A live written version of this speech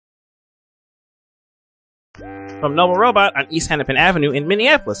From Noble Robot on East Hennepin Avenue in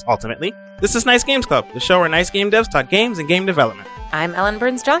Minneapolis, ultimately, this is Nice Games Club, the show where nice game devs talk games and game development. I'm Ellen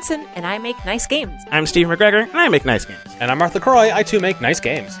Burns-Johnson, and I make nice games. I'm Steve McGregor, and I make nice games. And I'm Arthur Croy, I too make nice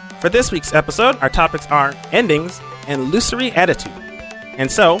games. For this week's episode, our topics are endings and Lusory Attitude.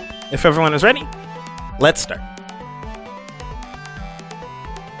 And so, if everyone is ready, let's start.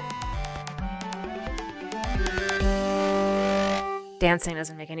 Dancing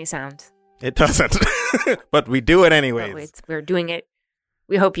doesn't make any sound. It doesn't, but we do it anyways. We're doing it.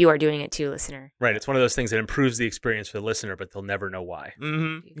 We hope you are doing it too, listener. Right, it's one of those things that improves the experience for the listener, but they'll never know why.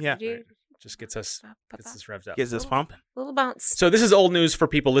 Mm-hmm. Yeah. Right. Just gets us revved up. Gets us pumping. Little bounce. So this is old news for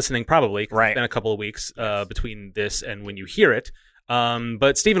people listening, probably. Right. It's been a couple of weeks between this and when you hear it.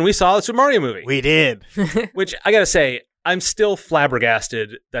 But Stephen, we saw the Super Mario movie. We did. Which, I gotta say, I'm still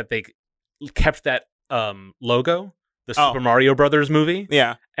flabbergasted that they kept that logo, the Super Mario Brothers movie.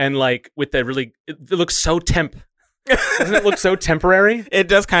 Yeah. And like with that really, it looks so doesn't it look so temporary? It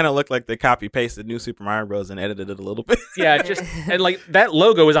does kind of look like they copy-pasted New Super Mario Bros. And edited it a little bit. Yeah, and like that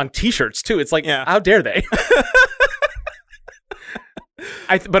logo is on T-shirts too. It's like, how dare they?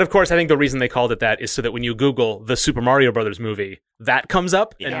 But of course, I think the reason they called it that is so that when you Google the Super Mario Brothers movie, that comes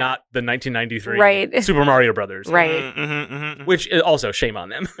up and not the 1993 Super Mario Brothers. Right. Which is also shame on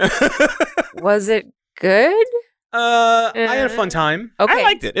them. Was it good? I had a fun time. Okay. I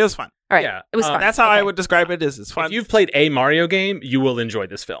liked it. It was fun. All right. Yeah. It was fun. That's how I would describe it. It's fun. If you've played a Mario game, you will enjoy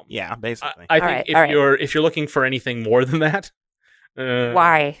this film. Yeah, basically. I think if you're looking for anything more than that,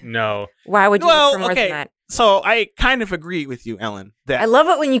 why? No. Why would you look for more than that? So I kind of agree with you, Ellen. That I love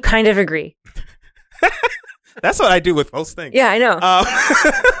it when you kind of agree. That's what I do with most things. Yeah, I know.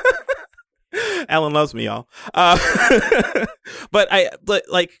 Ellen loves me, y'all. But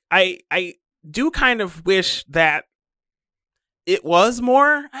I do kind of wish that it was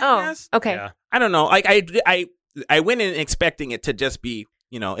more. I guess. Okay. Yeah. I don't know. Like I went in expecting it to just be,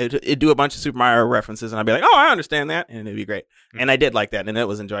 it'd do a bunch of Super Mario references, and I'd be like, oh, I understand that, and it'd be great. Mm-hmm. And I did like that, and it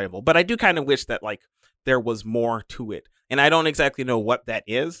was enjoyable. But I do kind of wish that like there was more to it, and I don't exactly know what that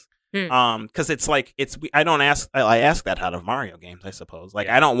is. Because it's like I ask that out of Mario games, I suppose. Like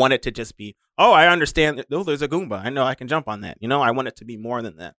I don't want it to just be, oh, I understand that. Oh, there's a Goomba. I know I can jump on that. I want it to be more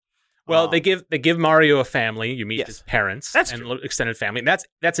than that. Well, they give Mario a family. You meet his parents That's and true. Extended family.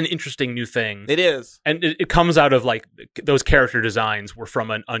 That's an interesting new thing. It is, and it comes out of like those character designs were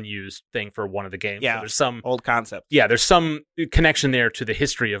from an unused thing for one of the games. Yeah, so there's some old concept. Yeah, there's some connection there to the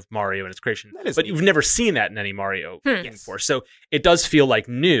history of Mario and its creation. But you've never seen that in any Mario game before, so it does feel like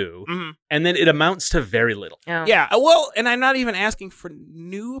new. Mm-hmm. And then it amounts to very little. Oh. Yeah, well, and I'm not even asking for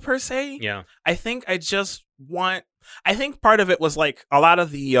new per se. Yeah, I think I just want. I think part of it was like a lot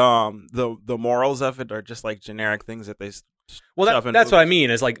of the morals of it are just like generic things that they. That's what I mean.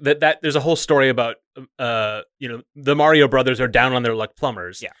 Is like that. There's a whole story about the Mario brothers are down on their luck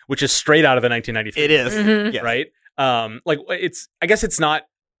plumbers. Yeah, which is straight out of the 1993. It is, mm-hmm. Yes. Right. Like it's. I guess it's not.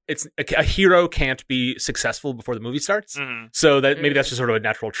 It's a hero can't be successful before the movie starts. Mm-hmm. So that maybe that's just sort of a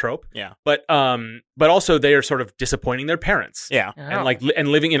natural trope. Yeah. But also they are sort of disappointing their parents. Yeah. Oh. And like and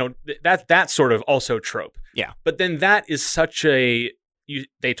living, that's sort of also trope. Yeah. But then that is such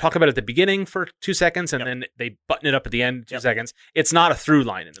they talk about it at the beginning for 2 seconds and then they button it up at the end 2 seconds. It's not a through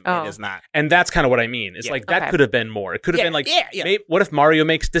line in the movie. It is not. And that's kind of what I mean. It's like that could have been more. It could have been like, what if Mario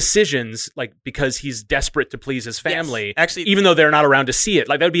makes decisions like because he's desperate to please his family? Yes. Actually, even though they're not around to see it,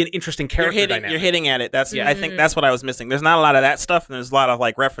 like that would be an interesting character dynamic. You're hitting at it. That's I think that's what I was missing. There's not a lot of that stuff, and there's a lot of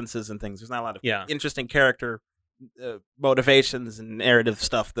like references and things. There's not a lot of interesting character motivations and narrative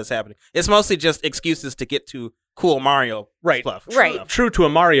stuff that's happening. It's mostly just excuses to get to cool Mario stuff. Right. True to a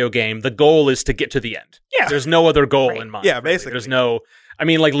Mario game, the goal is to get to the end. Yeah. There's no other goal in mind. Yeah, basically. There's no... I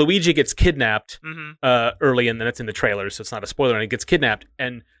mean, like, Luigi gets kidnapped early, and then it's in the trailer, so it's not a spoiler, and he gets kidnapped,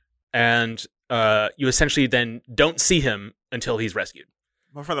 and you essentially then don't see him until he's rescued.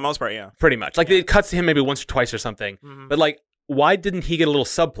 Well, for the most part, yeah. Pretty much. Like, it cuts to him maybe once or twice or something, but, like, why didn't he get a little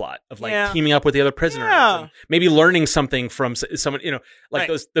subplot of like teaming up with the other prisoners and maybe learning something from someone,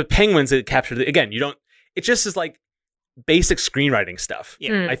 like the penguins that captured again, it just is like basic screenwriting stuff.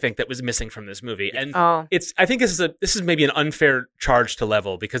 Yeah. I think that was missing from this movie. And I think this is maybe an unfair charge to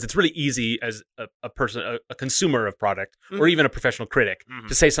level because it's really easy as a person, a consumer of product or even a professional critic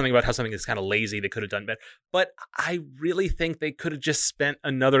to say something about how something is kind of lazy. They could have done better. But I really think they could have just spent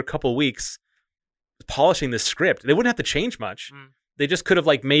another couple weeks polishing this script. They wouldn't have to change much. They just could have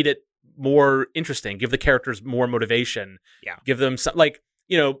like made it more interesting, give the characters more motivation, give them some like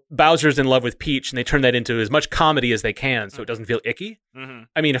Bowser's in love with Peach and they turn that into as much comedy as they can so it doesn't feel icky.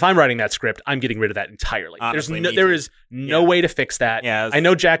 I mean, if I'm writing that script, I'm getting rid of that entirely. Honestly, There is no way to fix that. Yeah, I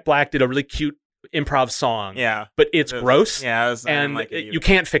know Jack Black did a really cute improv song. Yeah. But it's gross. Yeah. And you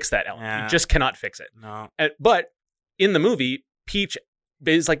can't fix that element. Yeah. You just cannot fix it. No. But in the movie, Peach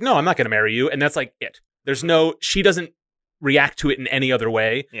is like, no, I'm not going to marry you. And that's like it. There's no, she doesn't react to it in any other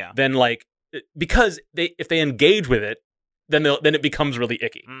way than like, because if they engage with it, then it becomes really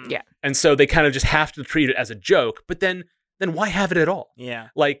icky. Yeah. And so they kind of just have to treat it as a joke. But then why have it at all? Yeah.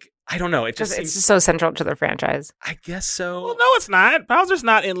 Like, I don't know. It just It's seems so central to the franchise. I guess so. Well, no, it's not. Bowser's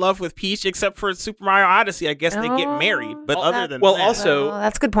not in love with Peach except for Super Mario Odyssey. I guess they get married, but other than that, also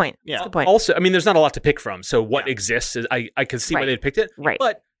that's a good point. Yeah. That's a good point. Also, I mean, there's not a lot to pick from. So what exists is I can see why they picked it. Right.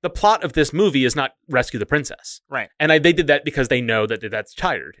 But the plot of this movie is not rescue the princess. Right. And they did that because they know that's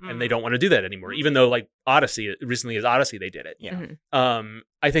tired and they don't want to do that anymore. Even though like Odyssey, recently as Odyssey, they did it. Yeah. Mm-hmm.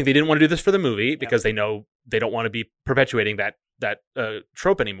 I think they didn't want to do this for the movie because they know they don't want to be perpetuating that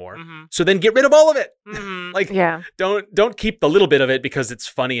trope anymore. Mm-hmm. So then get rid of all of it. Mm-hmm. Like, yeah. Don't keep the little bit of it because it's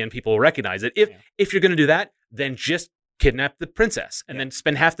funny and people recognize it. If you're going to do that, then just kidnap the princess and then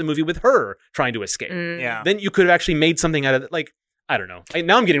spend half the movie with her trying to escape. Yeah. Then you could have actually made something out of it. Like, I don't know.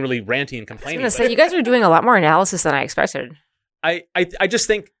 Now I'm getting really ranty and complaining. I was going to say, you guys are doing a lot more analysis than I expected. I just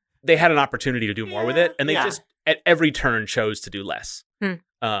think they had an opportunity to do more with it, and they just at every turn chose to do less.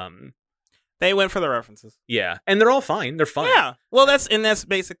 They went for the references. Yeah, and they're all fine. They're fun. Yeah. Well, that's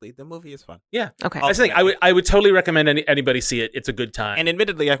basically the movie is fun. Yeah. Okay. That's the thing. I would totally recommend anybody see it. It's a good time. And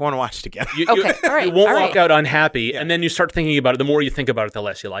admittedly, I want to watch it again. Okay. All right. You won't all walk right. out unhappy, and then you start thinking about it. The more you think about it, the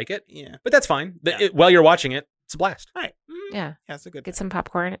less you like it. Yeah. But that's fine. While you're watching it, it's a blast. All right. Mm-hmm. Yeah. Yeah, it's a good. Get some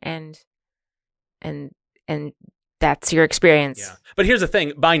popcorn and that's your experience. Yeah. But here's the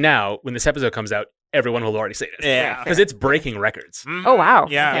thing. By now, when this episode comes out, everyone will already say this. Yeah. Because it's breaking records. Mm-hmm. Oh wow.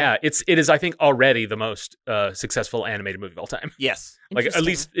 Yeah. Yeah. It is, I think, already the most successful animated movie of all time. Yes. Like, at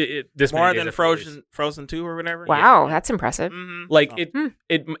least this more many days than after release. Frozen 2 or whatever. Wow, that's impressive. Mm-hmm. Like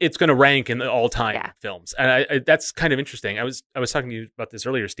it's going to rank in the all-time films, and I that's kind of interesting. I was talking to you about this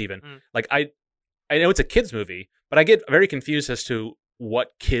earlier, Stephen. Like I know it's a kids movie, but I get very confused as to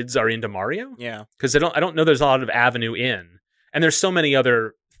what kids are into Mario. Yeah, because I don't know there's a lot of avenue in, and there's so many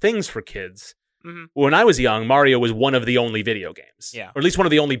other things for kids. Mm-hmm. When I was young, Mario was one of the only video games, or at least one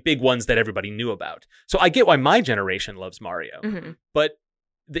of the only big ones that everybody knew about. So I get why my generation loves Mario, but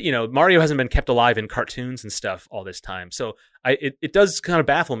Mario hasn't been kept alive in cartoons and stuff all this time. So it does kind of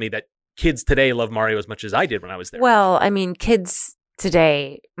baffle me that kids today love Mario as much as I did when I was there. Well, I mean, kids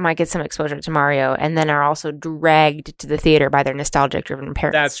today might get some exposure to Mario and then are also dragged to the theater by their nostalgic-driven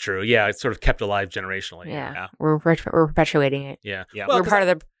parents. That's true. Yeah, it's sort of kept alive generationally. Yeah. We're perpetuating it. Yeah. Well, we're part of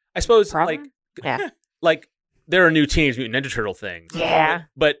the I suppose problem? like there are new Teenage Mutant Ninja Turtle things. Yeah.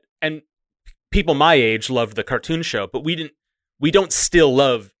 But people my age loved the cartoon show, but we don't still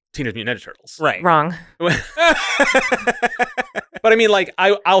love Teenage Mutant Ninja Turtles. Right. Wrong. But I mean, like,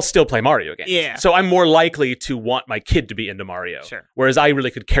 I'll still play Mario games. Yeah. So I'm more likely to want my kid to be into Mario. Sure. Whereas I really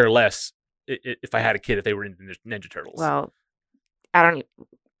could care less if I had a kid if they were into Ninja Turtles. Well, I don't.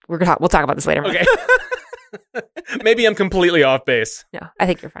 We'll talk about this later. Okay. Maybe I'm completely off base. No, I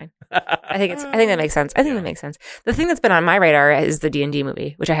think you're fine. I think that makes sense. I think that makes sense. The thing that's been on my radar is the D&D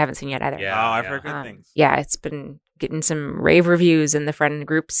movie, which I haven't seen yet either. Yeah. Oh, I've heard good things. Yeah, it's been getting some rave reviews in the friend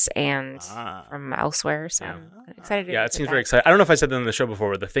groups and from elsewhere. So I'm excited to Yeah, it seems very exciting. I don't know if I said that on the show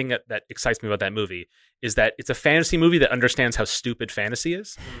before, but the thing that excites me about that movie is that it's a fantasy movie that understands how stupid fantasy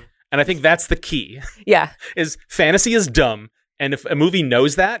is. And I think that's the key. Yeah. Is fantasy is dumb. And if a movie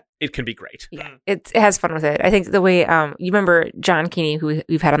knows that, it can be great. Yeah, it has fun with it. I think the way you remember John Keeney, who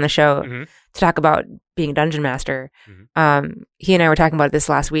we've had on the show to talk about being a dungeon master. He and I were talking about this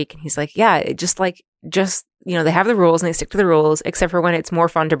last week, and he's like, "Yeah, it just they have the rules and they stick to the rules, except for when it's more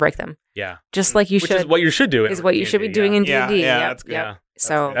fun to break them. Yeah, just like you should. Which is what you should do. Is what you should be doing in D&D. Yeah, that's good. Yeah.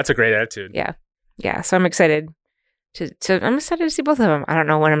 So that's a great attitude. Yeah. So I'm excited I'm excited to see both of them. I don't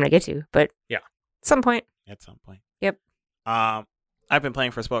know when I'm going to get to, but at some point. Yep. I've been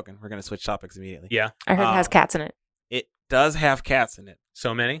playing Forspoken. We're going to switch topics immediately. Yeah. I heard it has cats in it. It does have cats in it.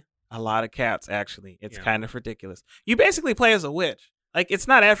 So many? A lot of cats, actually. It's kind of ridiculous. You basically play as a witch. Like, it's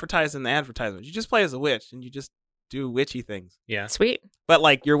not advertised in the advertisement. You just play as a witch, and you just do witchy things. Yeah. Sweet. But,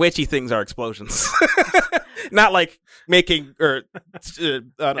 like, your witchy things are explosions. Not like making or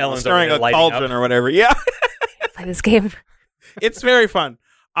stirring a cauldron or whatever. Yeah. Play this game. It's very fun.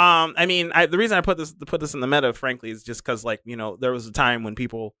 I mean, the reason I put this in the meta, frankly, is just because, like, there was a time when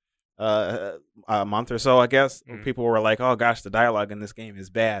people, a month or so, I guess, people were like, "Oh gosh, the dialogue in this game is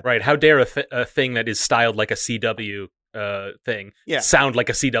bad." Right? How dare a thing that is styled like a CW thing sound like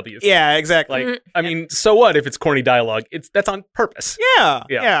a CW thing. Yeah, exactly. Like, I mean, so what if it's corny dialogue? That's on purpose.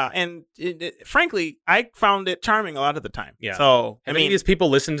 Yeah. And frankly, I found it charming a lot of the time. Yeah. So, I mean, these people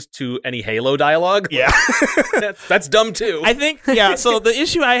listened to any Halo dialogue? Yeah. that's dumb too. I think, so the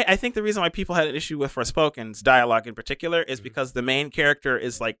issue, I think the reason why people had an issue with Forspoken's dialogue in particular is because the main character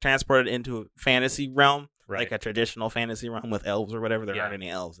is like transported into a fantasy realm, like a traditional fantasy realm with elves or whatever. There aren't any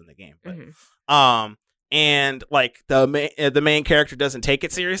elves in the game. But, and like the main character doesn't take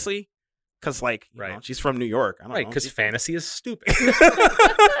it seriously because like you know, she's from New York. I don't know. Because fantasy is stupid.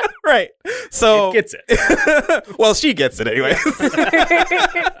 Right. So it gets it. Well, she gets it anyway.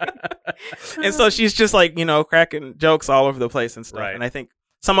 And so she's just like, you know, cracking jokes all over the place and stuff. Right. And I think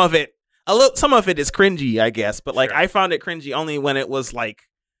some of it is cringy, I guess. But like I found it cringy only when it was like,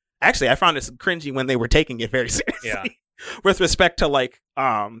 actually, I found it cringy when they were taking it very seriously. Yeah. With respect to like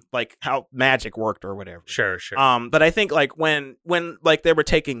how magic worked or whatever. Sure. But I think like when like they were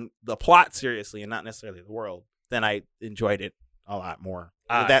taking the plot seriously and not necessarily the world, then I enjoyed it a lot more.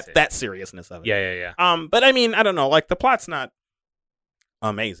 That seriousness of it. Yeah. But I mean, I don't know. Like the plot's not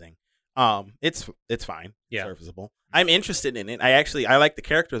amazing. It's fine. Yeah. Serviceable. I'm interested in it. I like the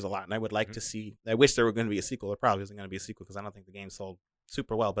characters a lot, and I would like to see. I wish there were going to be a sequel. There probably isn't going to be a sequel because I don't think the game sold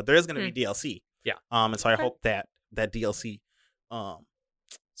super well. But there is going to be DLC. Yeah. And so I hope that DLC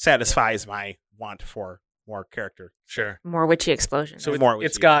satisfies my want for more character. Sure. More witchy explosions. So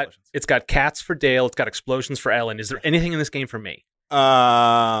it's got cats for Dale. It's got explosions for Ellen. Is there anything in this game for me?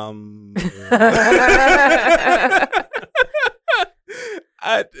 No.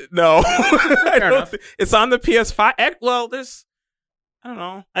 I don't think it's on the PS5. Well, there's I don't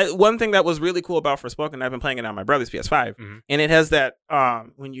know. One thing that was really cool about Forspoken, I've been playing it on my brother's PS5, and it has that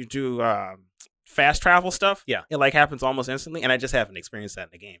when you do fast travel stuff, it like happens almost instantly, and I just haven't experienced that in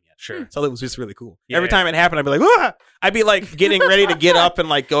the game yet. Sure. So it was just really cool. Every time it happened, I'd be like, "Wah!" I'd be like getting ready to get up and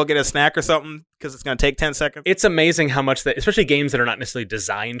like go get a snack or something because it's going to take 10 seconds. It's amazing how much that, especially games that are not necessarily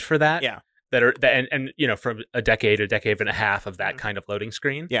designed for that. Yeah. That are and you know, from a decade and a half of that kind of loading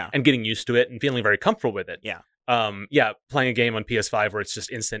screen. Yeah. And getting used to it and feeling very comfortable with it. Yeah. Playing a game on PS5 where it's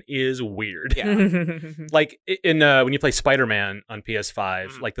just instant is weird. Yeah. Like in when you play Spider-Man on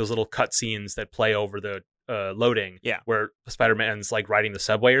PS5, like those little cutscenes that play over the loading, where Spider-Man's like riding the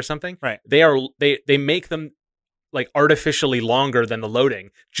subway or something. Right. They make them like artificially longer than the loading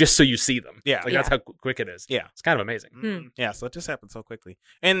just so you see them. Yeah. Like that's how quick it is. Yeah. It's kind of amazing. Yeah, so it just happened so quickly.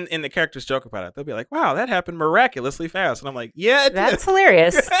 And the characters joke about it. They'll be like, wow, that happened miraculously fast. And I'm like, yeah, it That's did.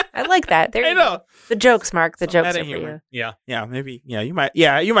 hilarious. I like that. There I you know. go. The jokes, Mark. The jokes are for humor. you. Yeah. Yeah, maybe. Yeah, you might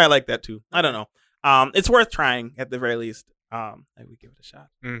like that too. I don't know. It's worth trying at the very least. I would give it a shot.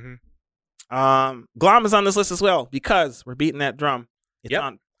 Glom is on this list as well because we're beating that drum. It's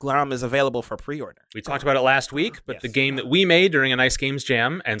on. Glom is available for pre-order. We talked about it last week, but the game that we made during a Nice Games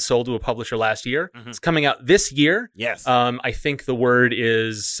Jam and sold to a publisher last year is coming out this year. Yes. I think the word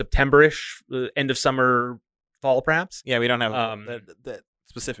is September-ish, end of summer, fall perhaps. Yeah, we don't have the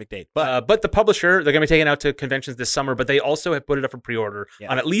specific date. But the publisher, they're going to be taking it out to conventions this summer, but they also have put it up for pre-order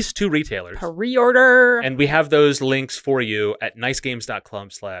on at least 2 retailers. Pre-order. And we have those links for you at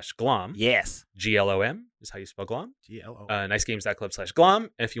nicegames.club/glom. Yes. GLOM is how you spell glom. GLOM.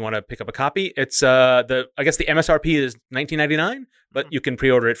 Nicegames.club/glom. If you want to pick up a copy, it's I guess the MSRP is $19.99, but you can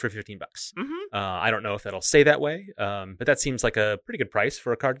pre-order it for $15. I don't know if that'll stay that way, but that seems like a pretty good price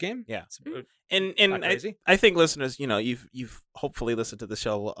for a card game. Yeah. And I think listeners, you know, you've hopefully listened to the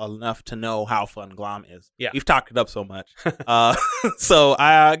show enough to know how fun Glom is. Yeah. We've talked it up so much. So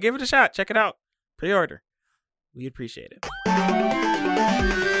give it a shot. Check it out. Pre-order. We appreciate it.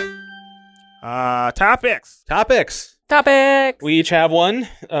 Topics. We each have one.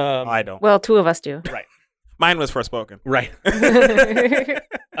 I don't. Well, 2 of us do. Right. Mine was Forspoken. Right.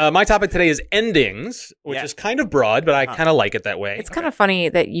 My topic today is endings, which is kind of broad, but I kind of like it that way. It's kind of funny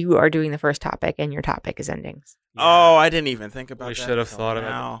that you are doing the first topic and your topic is endings. Yeah. Oh, I didn't even think about that. We should have thought of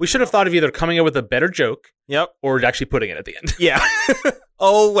it. We should have thought of either coming up with a better joke. Yep. Or actually putting it at the end. Yeah.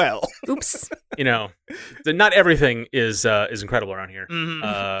 Oh, well. Oops. You know, not everything is incredible around here.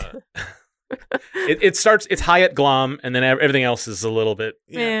 It starts, it's high at Glom, and then everything else is a little bit.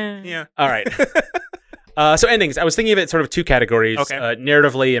 Yeah. All right. So endings. I was thinking of it sort of 2 categories,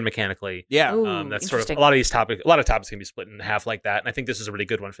 narratively and mechanically. Yeah. That's sort of a lot of topics can be split in half like that, and I think this is a really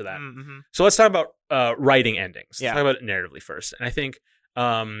good one for that. So let's talk about writing endings. Let's talk about it narratively first. And I think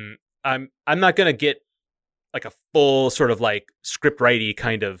I'm not going to get like a full sort of like script writey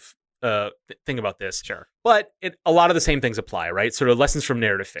kind of thing about this. Sure. But a lot of the same things apply, right? Sort of lessons from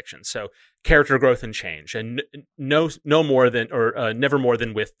narrative fiction. So character growth and change, and no more than, or never more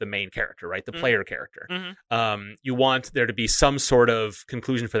than with the main character, right? The player character. You want there to be some sort of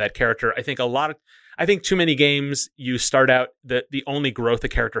conclusion for that character. I think too many games, you start out the only growth the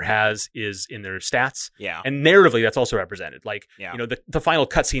character has is in their stats. Yeah. And narratively, that's also represented. Like, the final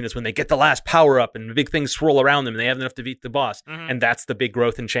cutscene is when they get the last power up and the big things swirl around them and they have enough to beat the boss. And that's the big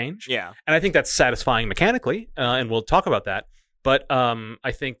growth and change. Yeah. And I think that's satisfying mechanically, and we'll talk about that. But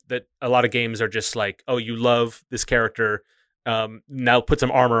I think that a lot of games are just like, oh, you love this character, now put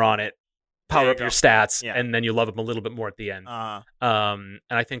some armor on it, power up your stats, and then you love them a little bit more at the end. And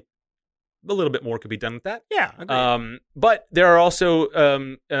I think a little bit more could be done with that. Yeah. Agreed. But there are also,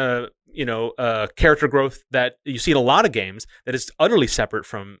 character growth that you see in a lot of games that is utterly separate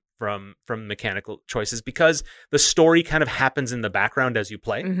from mechanical choices, because the story kind of happens in the background as you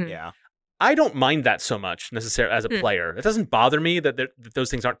play. Yeah. I don't mind that so much necessarily as a player. It doesn't bother me that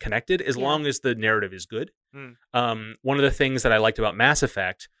those things aren't connected as long as the narrative is good. One of the things that I liked about Mass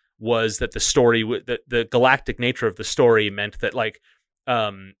Effect was that the story, the galactic nature of the story meant that, like,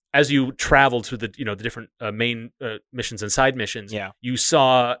 as you traveled through the different main missions and side missions, you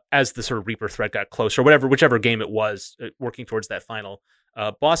saw, as the sort of Reaper threat got closer, whichever game it was, working towards that final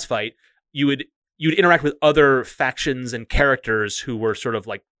boss fight, you'd interact with other factions and characters who were sort of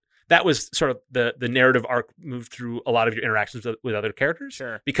like, that was sort of the narrative arc moved through a lot of your interactions with other characters.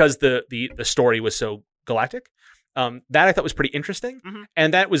 Sure. Because the story was so galactic. That I thought was pretty interesting.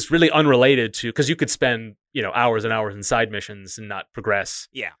 And that was really unrelated to, because you could spend hours and hours in side missions and not progress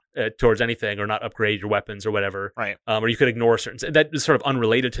towards anything, or not upgrade your weapons or whatever. Right. Or you could ignore certain. That was sort of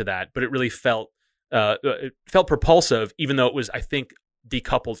unrelated to that, but it really felt propulsive, even though it was, I think,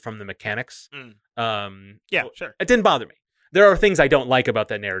 decoupled from the mechanics. Sure. It didn't bother me. There are things I don't like about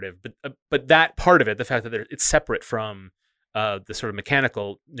that narrative, but that part of it, the fact that it's separate from the sort of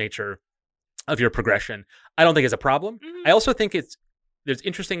mechanical nature of your progression, I don't think is a problem. I also think there's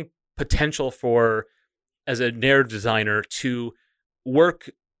interesting potential for, as a narrative designer, to work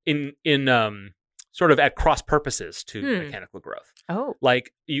in sort of at cross purposes to mechanical growth. Oh,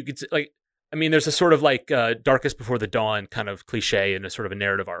 like you could there's a sort of like Darkest Before the Dawn kind of cliche in a sort of a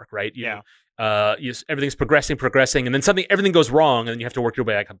narrative arc, right? Everything's progressing, and then everything goes wrong, and then you have to work your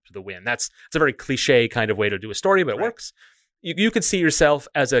way back up to the win. It's a very cliche kind of way to do a story, but it works. You could see yourself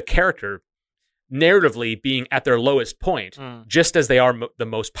as a character narratively being at their lowest point, just as they are the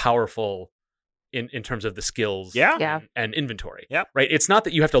most powerful in terms of the skills and inventory. Right? It's not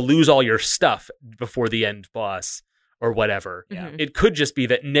that you have to lose all your stuff before the end boss or whatever. It could just be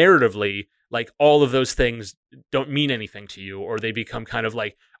that narratively, like, all of those things don't mean anything to you, or they become kind of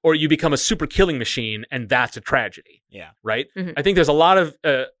like, or you become a super killing machine, and that's a tragedy. Right? I think there's a lot of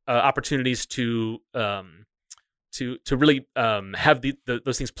opportunities to really have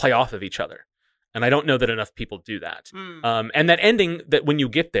those things play off of each other. And I don't know that enough people do that. And that ending, that when you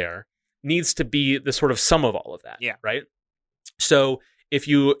get there, needs to be the sort of sum of all of that. Right? So if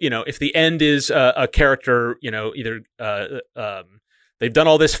if the end is a character, either they've done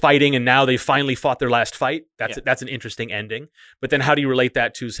all this fighting and now they've finally fought their last fight, that's an interesting ending. But then how do you relate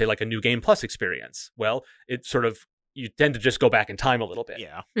that to, say, like a New Game Plus experience? Well, it's sort of, you tend to just go back in time a little bit.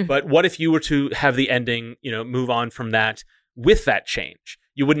 But what if you were to have the ending, move on from that with that change?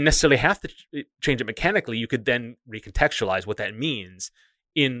 You wouldn't necessarily have to change it mechanically. You could then recontextualize what that means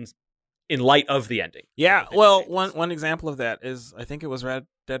in light of the ending. Well, one example of that is, I think it was Red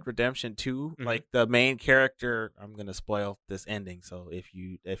Dead Redemption 2. Like, the main character, I'm going to spoil this ending, so if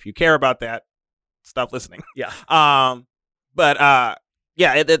you care about that, stop listening. The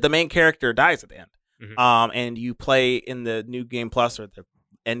main character dies at the end. And you play in the New Game Plus or the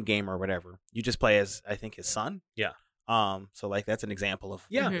end game or whatever. You just play as, I think, his son. So, like, that's an example of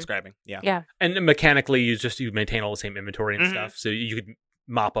describing. And mechanically, you maintain all the same inventory and stuff, so you could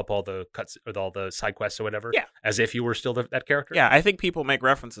mop up all the cuts or all the side quests or whatever, as if you were still that character. I think people make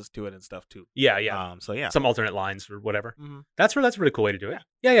references to it and stuff too. Some alternate lines or whatever. That's a really cool way to do it.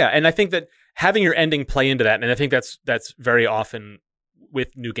 And I think that having your ending play into that, and I think that's very often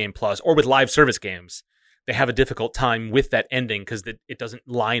with New Game Plus or with live service games, they have a difficult time with that ending because it doesn't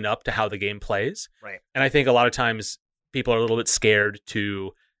line up to how the game plays. Right. And I think a lot of times people are a little bit scared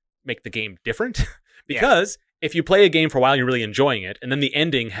to make the game different because if you play a game for a while, you're really enjoying it, and then the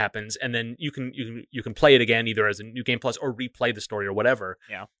ending happens, and then you can play it again either as a New Game Plus or replay the story or whatever.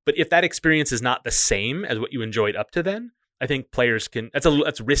 But if that experience is not the same as what you enjoyed up to then, I think players can.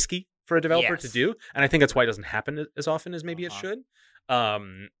 That's risky for a developer to do, and I think that's why it doesn't happen as often as maybe it should.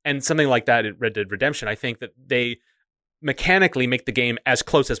 And something like that at Red Dead Redemption, I think that they mechanically make the game as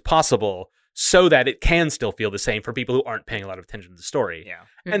close as possible so that it can still feel the same for people who aren't paying a lot of attention to the story. Yeah.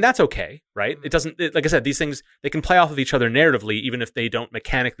 And that's okay, right? It doesn't, like I said, these things, they can play off of each other narratively, even if they don't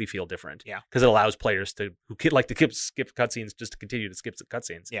mechanically feel different. Yeah. Because it allows players who like to skip cutscenes just to continue to skip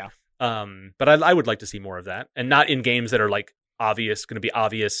cutscenes. Yeah. But I would like to see more of that, and not in games that are like going to be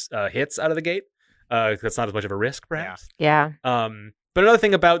obvious hits out of the gate. That's not as much of a risk, perhaps. Yeah. But another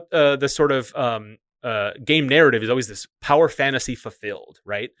thing about the sort of game narrative is always this power fantasy fulfilled,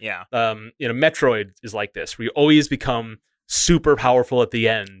 right? Yeah. Metroid is like this, where you always become super powerful at the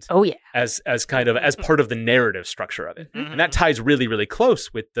end. Oh yeah. As kind of as part of the narrative structure of it, Mm-hmm. and that ties really, really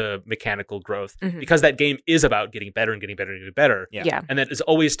close with the mechanical growth because that game is about getting better and getting better and getting better. Yeah. And that is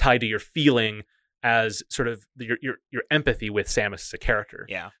always tied to your feeling as sort of your empathy with Samus as a character.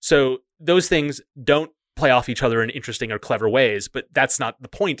 Yeah. So those things don't play off each other in interesting or clever ways, but that's not the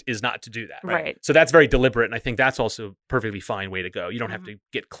point, is not to do that. Right. So that's very deliberate, and I think that's also a perfectly fine way to go. You don't have to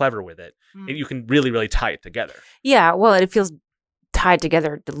get clever with it. You can really, really tie it together. Yeah. Well, it feels tied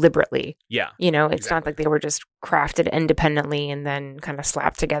together deliberately. Yeah. It's not like they were just crafted independently and then kind of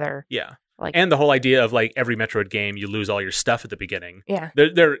slapped together. Yeah. Like, And the whole idea of like every Metroid game, you lose all your stuff at the beginning. yeah.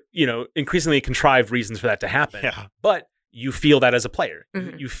 They're increasingly contrived reasons for that to happen. Yeah. But you feel that as a player.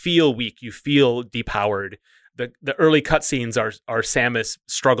 Mhm. You feel weak. You feel depowered. The early cutscenes are Samus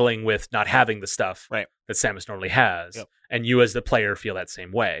struggling with not having the stuff Right. that Samus normally has, Yep. and you as the player feel that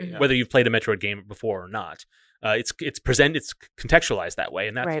same way, Mhm. whether you've played a Metroid game before or not. It's contextualized that way,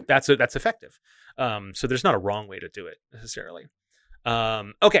 and that's effective. So there's not a wrong way to do it necessarily.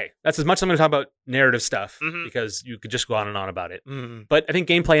 Okay, that's as much as I'm going to talk about narrative stuff because you could just go on and on about it. But I think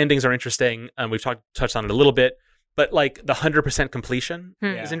gameplay endings are interesting. We've touched on it a little bit, but like the 100% completion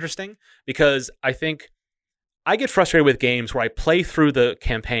is interesting because I think I get frustrated with games where I play through the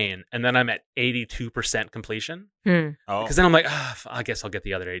campaign and then I'm at 82% completion. Oh. Because then I'm like, I guess I'll get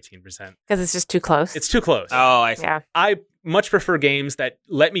the other 18%. Because it's just too close. It's too close. Oh, I see. Yeah. I much prefer games that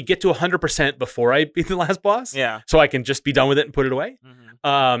let me get to 100% before I beat the last boss. Yeah. So I can just be done with it and put it away.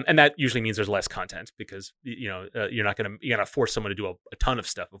 Mhm. And that usually means there's less content because you're not gonna force someone to do a ton of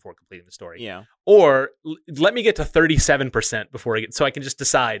stuff before completing the story. Yeah. Or let me get to 37% before so I can just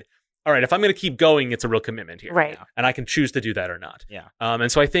decide, all right, if I'm going to keep going, it's a real commitment here. Right. And I can choose to do that or not. Yeah.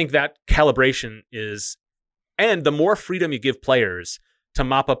 And so I think that calibration and the more freedom you give players to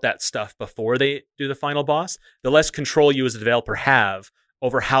mop up that stuff before they do the final boss, the less control you as a developer have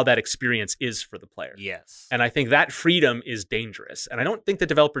over how that experience is for the player. Yes. And I think that freedom is dangerous. And I don't think the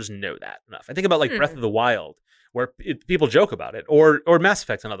developers know that enough. I think about like Breath of the Wild, where people joke about it, or Mass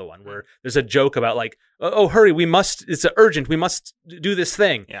Effect's another one where there's a joke about like, oh, hurry, it's urgent, we must do this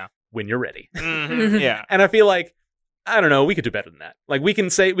thing. Yeah. When you're ready. Yeah. And I feel like, I don't know, we could do better than that. Like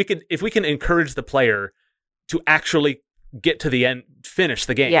if we can encourage the player to actually get to the end, finish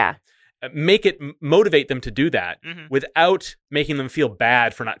the game. Yeah. Motivate them to do that without making them feel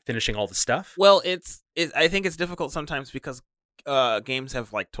bad for not finishing all the stuff. Well, I think it's difficult sometimes because games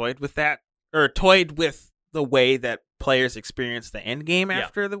have like toyed with that, or toyed with the way that players experience the end game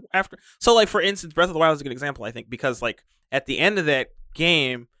after. So like for instance, Breath of the Wild is a good example, I think, because like at the end of that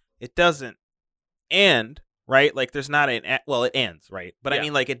game, it doesn't end, right? Like there's not it ends, right? But I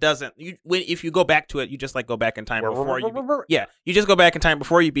mean, like it doesn't. If you go back to it, you just like go back in time before you. You just go back in time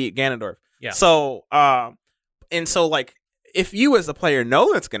before you beat Ganondorf. Yeah. So, and so like if you as the player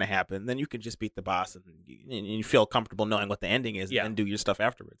know that's going to happen, then you can just beat the boss and you feel comfortable knowing what the ending is, and then do your stuff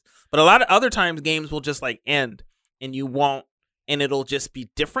afterwards. But a lot of other times, games will just like end, and you won't, and it'll just be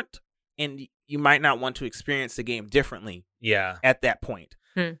different, and you might not want to experience the game differently. Yeah. At that point.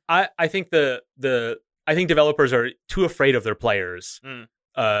 I think I think developers are too afraid of their players, and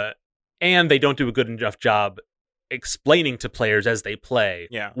they don't do a good enough job explaining to players as they play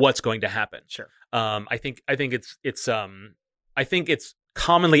what's going to happen. Sure. I think it's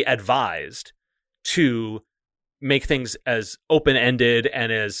commonly advised to make things as open-ended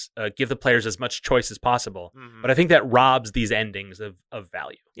and as give the players as much choice as possible. But I think that robs these endings of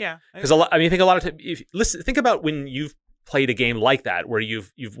value. Yeah. Because I think a lot of times, think about when you've played a game like that where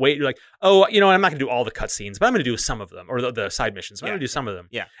you've waited, you're like, oh, I'm not going to do all the cutscenes, but I'm going to do some of them, or the side missions. But I'm going to do some of them.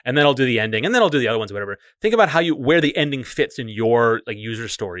 Yeah. And then I'll do the ending, and then I'll do the other ones, or whatever. Think about where the ending fits in your like user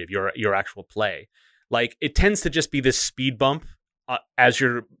story of your actual play. Like it tends to just be this speed bump as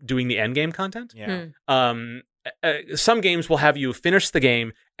you're doing the end game content. Yeah. Some games will have you finish the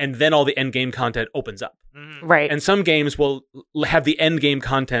game and then all the end game content opens up. Right. And some games will have the end game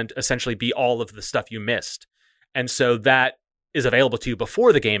content essentially be all of the stuff you missed. And so that is available to you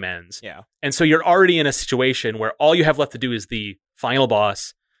before the game ends. Yeah. And so you're already in a situation where all you have left to do is the final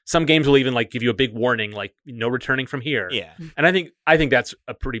boss, Some games will even like give you a big warning, like no returning from here. Yeah. And I think that's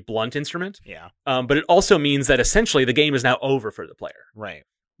a pretty blunt instrument. Yeah. But it also means that essentially the game is now over for the player. Right.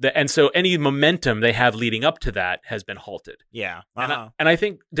 And so any momentum they have leading up to that has been halted. Yeah. And I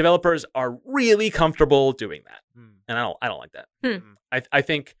think developers are really comfortable doing that. And I don't like that. I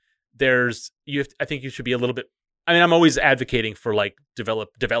think I think you should be a little bit. I mean, I'm always advocating for like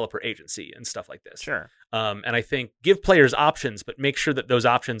developer agency and stuff like this. Sure. And I think give players options, but make sure that those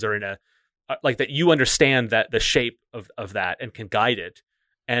options are in like that you understand that the shape of that and can guide it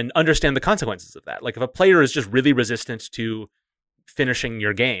and understand the consequences of that. Like if a player is just really resistant to finishing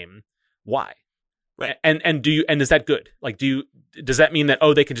your game, why? Right. And is that good? Like does that mean that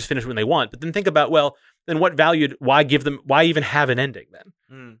they can just finish when they want? But then think about, well, then what value? Why even have an ending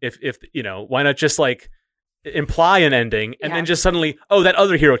then? If why not just like imply an ending and then just suddenly, that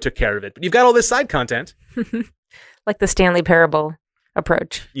other hero took care of it, but you've got all this side content. Like the Stanley Parable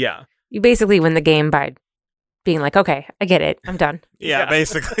approach. Yeah. You basically win the game by being like, okay, I get it. I'm done. Yeah,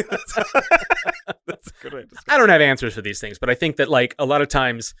 basically. That's a good way to describe it. I don't have answers for these things, but I think that like a lot of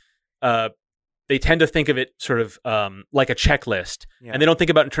times they tend to think of it sort of like a checklist, and they don't think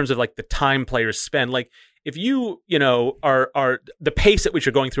about it in terms of like the time players spend. Like if you are the pace at which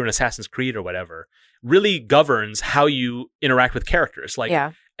you're going through an Assassin's Creed or whatever really governs how you interact with characters.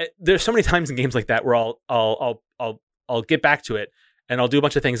 Like there's so many times in games like that where I'll get back to it and I'll do a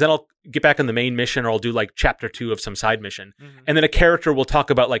bunch of things. Then I'll get back on the main mission, or I'll do like chapter 2 of some side mission. And then a character will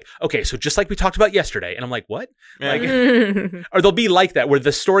talk about like, okay, so just like we talked about yesterday. And I'm like, what? Like, or they'll be like that where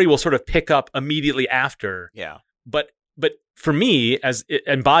the story will sort of pick up immediately after. Yeah. But for me, as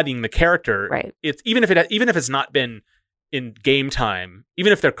embodying the character, right. It's even if it's not been in game time,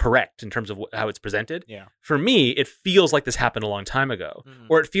 even if they're correct in terms of how it's presented, for me, it feels like this happened a long time ago.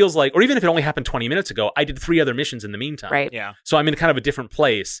 Or it feels like, or even if it only happened 20 minutes ago, I did 3 other missions in the meantime. Right. Yeah. So I'm in kind of a different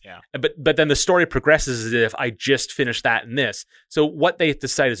place. Yeah. But then the story progresses as if I just finished that and this. So what they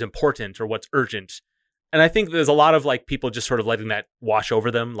decide is important or what's urgent. And I think there's a lot of like people just sort of letting that wash over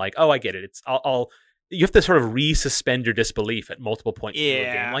them. Like, I get it. You have to sort of resuspend your disbelief at multiple points in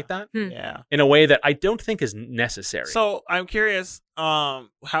a game like that. Yeah. In a way that I don't think is necessary. So I'm curious how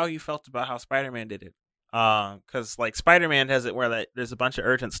you felt about how Spider-Man did it. Because like Spider-Man has it where there's a bunch of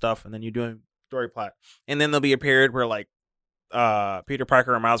urgent stuff and then you're doing story plot. And then there'll be a period where like Peter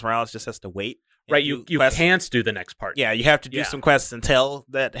Parker or Miles Morales just has to wait. Right, you can't do the next part. Yeah, you have to do some quests until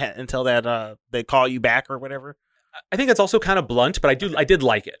that they call you back or whatever. I think that's also kind of blunt, but I did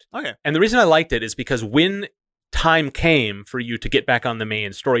like it. Okay. And the reason I liked it is because when time came for you to get back on the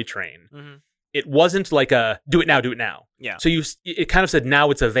main story train, it wasn't like a do it now. Yeah. So it kind of said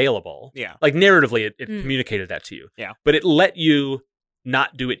now it's available. Yeah. Like narratively, it communicated that to you. Yeah. But it let you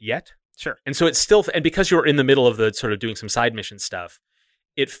not do it yet. Sure. And so it's still, and because you were in the middle of the sort of doing some side mission stuff,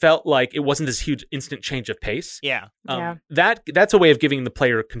 it felt like it wasn't this huge instant change of pace. Yeah. That's a way of giving the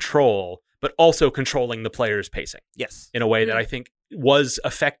player control, but also controlling the player's pacing. Yes. In a way that I think was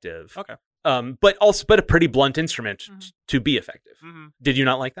effective. Okay. But a pretty blunt instrument to be effective. Did you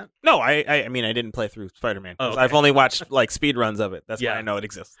not like that? No, I mean I didn't play through Spider-Man. Oh, okay. I've only watched like speed runs of it. That's why I know it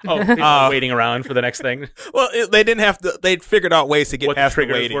exists. Oh, waiting around for the next thing. Well, they didn't have to. They'd figured out ways to get past the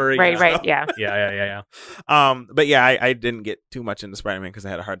waiting. Right. Yeah. Yeah. But yeah, I didn't get too much into Spider-Man because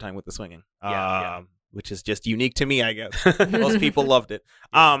I had a hard time with the swinging. Which is just unique to me, I guess. Most people loved it.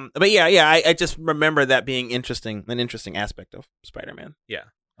 But I just remember that being an interesting aspect of Spider-Man. Yeah.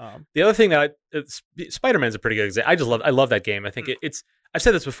 The other thing that Spider-Man's a pretty good example. I love that game. I think I've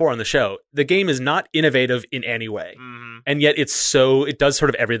said this before on the show. The game is not innovative in any way, and yet it does sort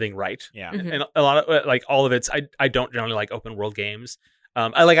of everything right. Yeah, and a lot of like all of it's. I don't generally like open world games.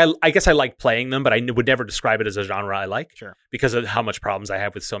 I guess I like playing them, but I would never describe it as a genre I like. Sure, because of how much problems I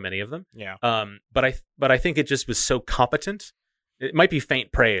have with so many of them. Yeah. But I think it just was so competent. It might be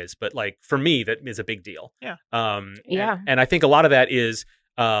faint praise, but like for me, that is a big deal. Yeah. And I think a lot of that is.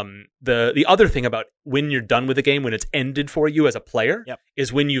 The other thing about when you're done with the game, when it's ended for you as a player,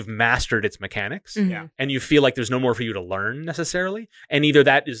 is when you've mastered its mechanics, and you feel like there's no more for you to learn necessarily. And either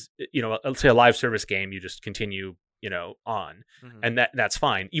that is, let's say a live service game, you just continue, on, and that's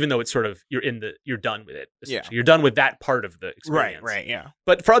fine, even though it's sort of you're done with it. You're done with that part of the experience. Right. Yeah.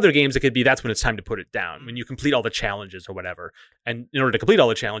 But for other games, it could be that's when it's time to put it down, when you complete all the challenges or whatever. And in order to complete all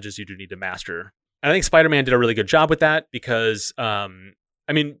the challenges, you do need to master. And I think Spider-Man did a really good job with that because.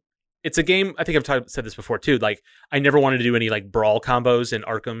 I mean, it's a game. I think I've said this before too. Like, I never wanted to do any like brawl combos in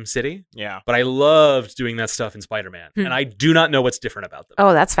Arkham City. Yeah, but I loved doing that stuff in Spider-Man, and I do not know what's different about them.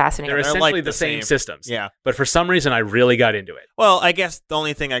 Oh, that's fascinating. They're essentially like the same systems. Yeah, but for some reason, I really got into it. Well, I guess the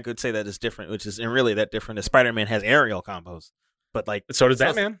only thing I could say that is different, which is really that different, is Spider-Man has aerial combos. but like so does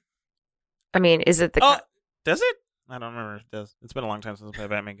Batman. I mean, is it the? Does it? I don't remember if it does. It's been a long time since I played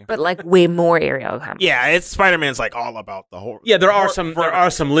Batman game. But like way more aerial combat. Yeah, it's Spider-Man's like all about the whole. Yeah, there are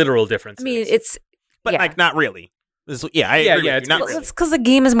some literal differences. I mean, it's like not really. I agree. It's not well, really. it's because the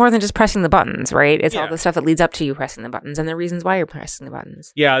game is more than just pressing the buttons, right? It's all Yeah. the stuff that leads up to you pressing the buttons and the reasons why you're pressing the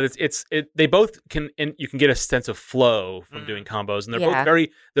buttons. Yeah, they both can, and you can get a sense of flow from doing combos, and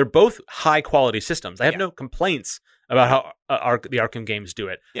they're both high quality systems. I have no complaints about how the Arkham games do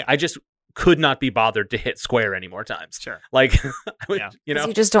it. Yeah. I just could not be bothered to hit square any more times. Sure. Like,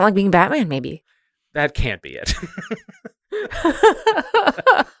 You just don't like being Batman, maybe. that can't be it.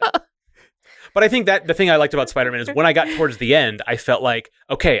 But I think that the thing I liked about Spider-Man is when I got towards the end, I felt like,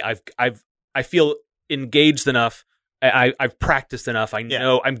 okay, I feel engaged enough. I've practiced enough. I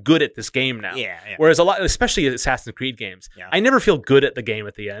know I'm good at this game now. Yeah. Whereas a lot, especially Assassin's Creed games, I never feel good at the game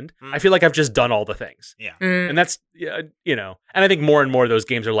at the end. I feel like I've just done all the things. Yeah. And that's, and I think more and more of those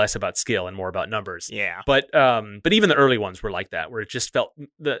games are less about skill and more about numbers. Yeah. But even the early ones were like that, where it just felt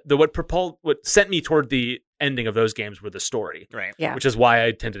what sent me toward the ending of those games were the story. Right. Yeah. Which is why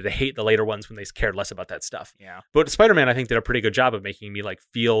I tended to hate the later ones when they cared less about that stuff. Yeah. But Spider-Man, I think, did a pretty good job of making me like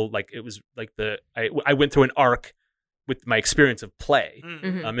feel like it was like I went through an arc with my experience of play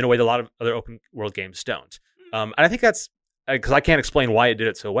Mm-hmm. in a way that a lot of other open world games don't. And I think that's because I can't explain why it did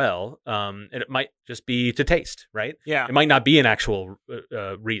it so well. And it might just be to taste, right? Yeah. It might not be an actual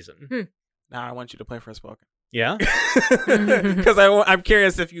reason. Now I want you to play Forspoken. Yeah. Because I'm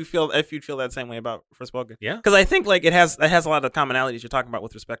curious if you'd feel that same way about Forspoken. Yeah. Because I think like it has a lot of commonalities you're talking about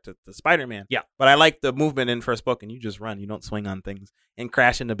with respect to Spider-Man. Yeah. But I like the movement in Forspoken. You just run. You don't swing on things and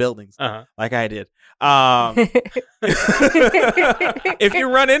crash into buildings like I did. If you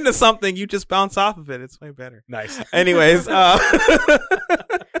run into something, you just bounce off of it. It's way better. Nice. Anyways.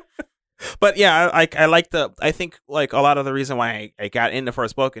 But yeah, I like I think like a lot of the reason why I got into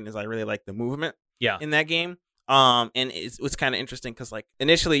Forspoken is I really like the movement. Yeah. In that game. And it's kind of interesting because like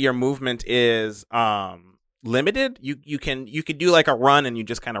initially your movement is limited. You could do like a run and you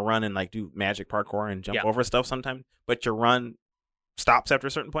just kind of run and like do magic parkour and jump over stuff sometimes, but your run stops after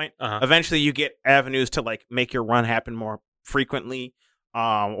a certain point. Eventually you get avenues to like make your run happen more frequently.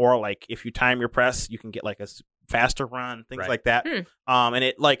 Or like if you time your press, you can get like a faster run, things like that. And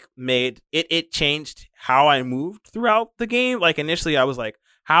it like made it changed how I moved throughout the game. Like initially I was like,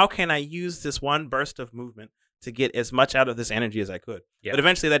 how can I use this one burst of movement to get as much out of this energy as I could? But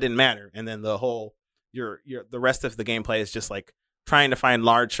eventually that didn't matter. And then the whole the rest of the gameplay is just like trying to find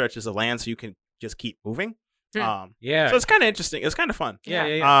large stretches of land so you can just keep moving. So it's kind of interesting. It's kind of fun.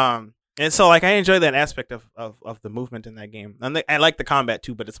 Yeah. And so like I enjoy that aspect of the movement in that game. And I like the combat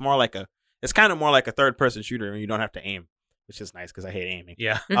too, but it's kind of more like a third person shooter and you don't have to aim, which is nice because I hate aiming.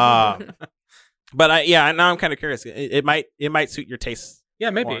 Yeah. But now I'm kind of curious. It might suit your tastes. Yeah,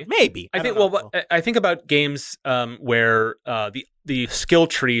 maybe. More. Maybe. I think about games where the skill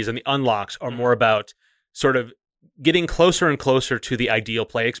trees and the unlocks are more about sort of getting closer and closer to the ideal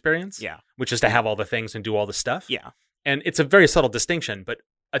play experience. Yeah. Which is to have all the things and do all the stuff. Yeah. And it's a very subtle distinction, but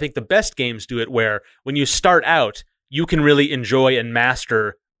I think the best games do it where when you start out, you can really enjoy and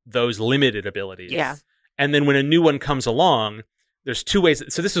master those limited abilities. Yeah. And then when a new one comes along, there's two ways.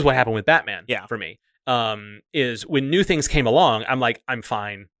 So this is what happened with Batman for me. Is when new things came along, I'm like, I'm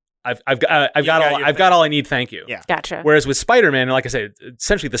fine. I've got all I need. Thank you. Yeah. Gotcha. Whereas with Spider-Man, like I said, it's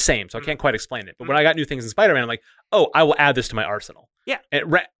essentially the same. So I can't quite explain it. But when I got new things in Spider-Man, I'm like, oh, I will add this to my arsenal. Yeah.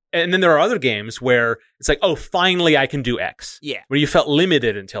 And then there are other games where it's like, oh, finally I can do X. Yeah. Where you felt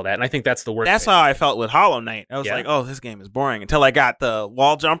limited until that. And I think that's the worst. That's thing. how I felt with Hollow Knight. I was like, oh, this game is boring until I got the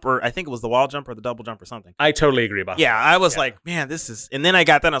wall jump, or I think it was the wall jump or the double jump or something. I totally agree about that. Yeah. I was like, man, this is, and then I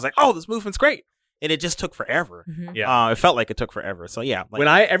got that and I was like, oh, this movement's great. And it just took forever. Mm-hmm. Yeah. It felt like it took forever. So yeah. Like,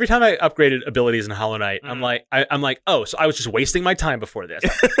 Every time I upgraded abilities in Hollow Knight, I'm like, oh, so I was just wasting my time before this.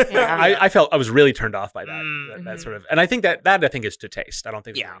 I felt I was really turned off by that. That sort of, and I think that I think is to taste. I don't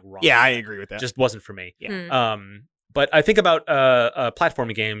think there's anything wrong. Yeah, I agree with that. It just wasn't for me. Yeah. But I think about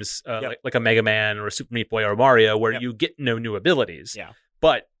platforming games like a Mega Man or a Super Meat Boy or Mario, where you get no new abilities. Yeah.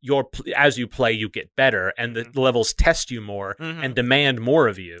 But as you play, you get better, and the levels test you more and demand more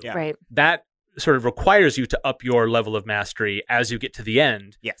of you. Yeah. Right. That sort of requires you to up your level of mastery as you get to the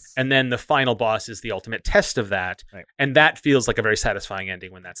end. Yes. And then the final boss is the ultimate test of that. Right. And that feels like a very satisfying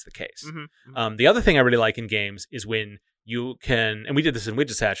ending when that's the case. Mm-hmm. The other thing I really like in games is when you can, and we did this in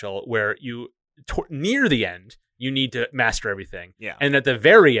Widget Satchel, where you, near the end, you need to master everything. Yeah. And at the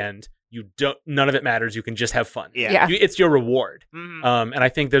very end, none of it matters. You can just have fun. Yeah. It's your reward. Mm-hmm. And I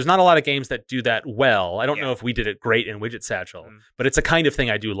think there's not a lot of games that do that well. I don't know if we did it great in Widget Satchel, but it's a kind of thing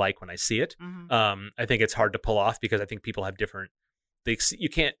I do like when I see it. I think it's hard to pull off because I think people have different.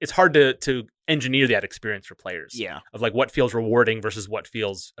 It's hard to engineer that experience for players. Yeah. Of like what feels rewarding versus what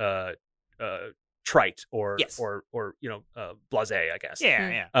feels trite or blasé, I guess.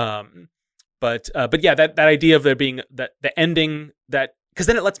 Yeah. But yeah, that idea of there being that the ending that, because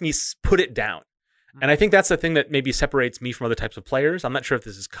then it lets me put it down. And I think that's the thing that maybe separates me from other types of players. I'm not sure if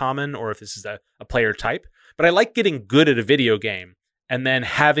this is common or if this is a player type, but I like getting good at a video game and then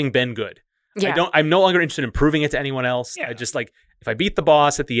having been good. Yeah. I'm no longer interested in proving it to anyone else. Yeah. I just like, if I beat the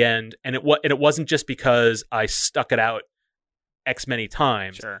boss at the end and it wasn't just because I stuck it out X many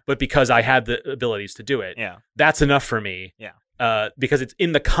times, but because I had the abilities to do it. Yeah. That's enough for me. Yeah. Because it's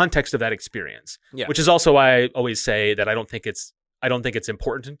in the context of that experience. Yeah. Which is also why I always say that I don't think it's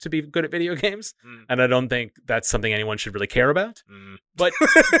important to be good at video games, and I don't think that's something anyone should really care about. But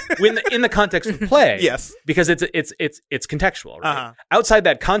in the context of play, yes, because it's contextual, right? Outside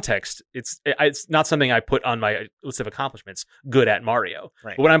that context, it's not something I put on my list of accomplishments. Good at Mario,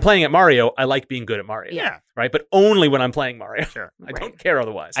 right? But when I'm playing at Mario, I like being good at Mario, right? But only when I'm playing Mario. Sure, I don't care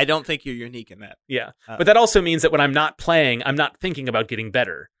otherwise. I don't think you're unique in that. Yeah, but that also means that when I'm not playing, I'm not thinking about getting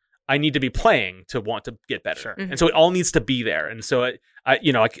better. I need to be playing to want to get better. Sure. And so it all needs to be there. And so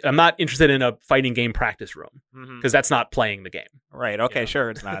I'm not interested in a fighting game practice room because that's not playing the game. Right. Okay. Sure.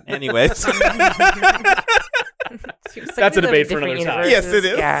 It's not. Anyways. That's a debate for another time. Yes, it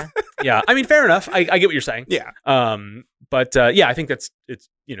is. Yeah. Yeah. I mean, fair enough. I get what you're saying. Yeah. But I think it's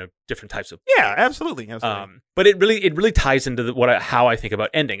different types of games. Absolutely. But it really ties into how I think about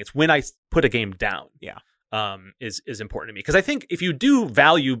ending. It's when I put a game down. Yeah. Is important to me because I think if you do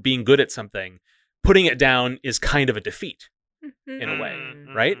value being good at something, putting it down is kind of a defeat in a way,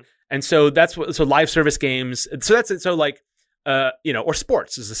 right? And so so live service games, or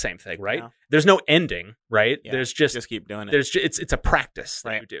sports is the same thing, right? Yeah. There's no ending, right? Yeah. There's just keep doing it. It's a practice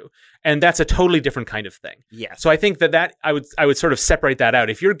that you do, and that's a totally different kind of thing. Yeah. So I think that I would sort of separate that out.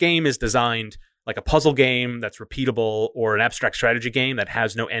 If your game is designed like a puzzle game that's repeatable or an abstract strategy game that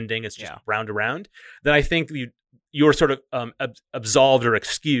has no ending, it's just round to round, then I think you're sort of absolved or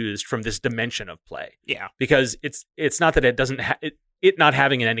excused from this dimension of play. Yeah. Because it's not that it doesn't it not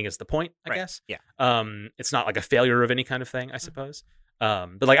having an ending is the point, I guess. Yeah. It's not like a failure of any kind of thing, I suppose.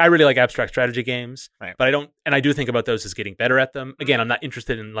 But like I really like abstract strategy games, but I do think about those as getting better at them. Again, I'm not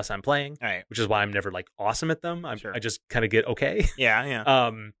interested unless I'm playing, which is why I'm never like awesome at them. I just kind of get okay. Yeah,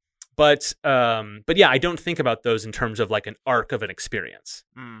 yeah. But yeah, I don't think about those in terms of like an arc of an experience.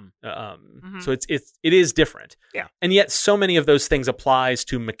 So it is different. Yeah. And yet so many of those things applies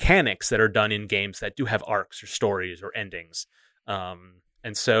to mechanics that are done in games that do have arcs or stories or endings. And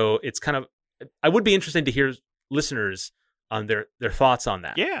so it's kind of, I would be interested to hear listeners on their thoughts on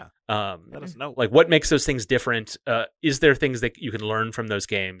that. Yeah. Let us know. Like what makes those things different? Is there things that you can learn from those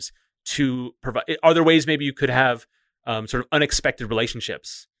games to provide? Are there ways maybe you could have sort of unexpected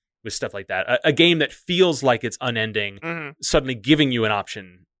relationships with stuff like that? A game that feels like it's unending, suddenly giving you an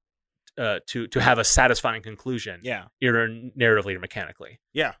option to have a satisfying conclusion. Yeah. Either narratively or mechanically.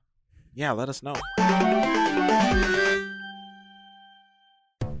 Yeah. Yeah, let us know.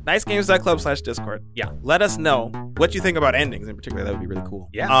 nicegames.club/Discord. Yeah. Let us know what you think about endings in particular. That would be really cool.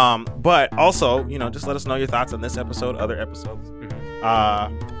 Yeah. But also, just let us know your thoughts on this episode, other episodes.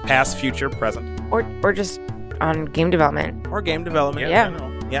 Past, future, present. Or just on game development. Or game development. Yeah.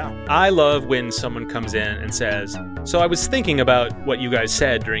 Yeah. I love when someone comes in and says, so I was thinking about what you guys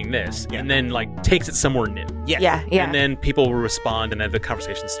said during this, and then like takes it somewhere new. Yeah. And then people will respond and then the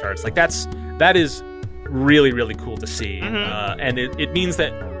conversation starts. Like that is really, really cool to see. And it means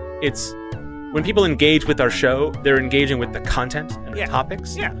that it's when people engage with our show, they're engaging with the content and the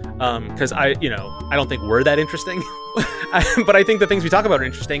topics. Yeah. Because I don't think we're that interesting, but I think the things we talk about are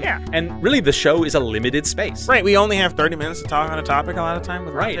interesting. Yeah. And really, the show is a limited space. Right. We only have 30 minutes to talk on a topic a lot of time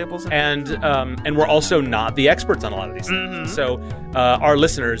with roundtables. And we're also not the experts on a lot of these things. So our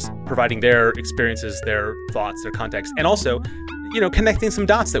listeners providing their experiences, their thoughts, their context, and also connecting some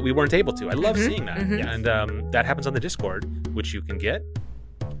dots that we weren't able to. I love seeing that. And that happens on the Discord, which you can get.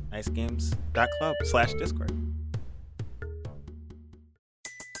 nicegames.club/Discord.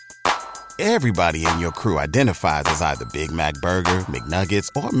 Everybody in your crew identifies as either Big Mac Burger, McNuggets,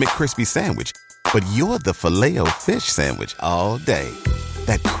 or McCrispy Sandwich. But you're the Filet-O-Fish Sandwich all day.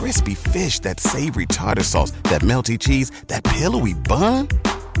 That crispy fish, that savory tartar sauce, that melty cheese, that pillowy bun.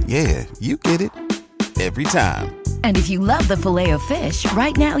 Yeah, you get it. Every time. And if you love the Filet-O-Fish,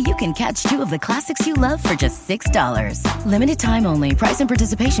 right now you can catch 2 of the classics you love for just $6. Limited time only. Price and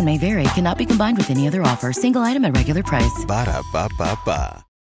participation may vary. Cannot be combined with any other offer. Single item at regular price. Ba-da-ba-ba-ba.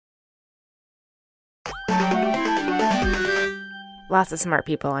 Lots of smart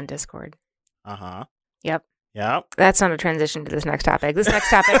people on Discord. Uh-huh. Yep. Yep. That's not a transition to this next topic. This next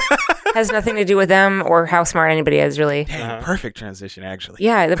topic has nothing to do with them or how smart anybody is, really. Dang, perfect transition, actually.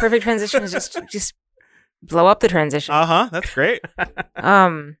 Yeah, the perfect transition is just blow up the transition. Uh-huh. That's great.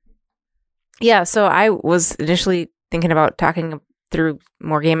 Yeah, so I was initially thinking about talking through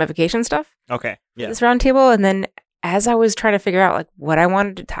more gamification stuff. Okay. Yeah. This roundtable, and then as I was trying to figure out like what I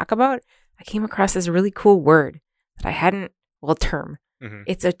wanted to talk about, I came across this really cool word that I hadn't, term. Mm-hmm.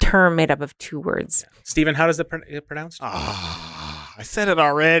 It's a term made up of 2 words. Yeah. Stephen, how does it get pronounced? I said it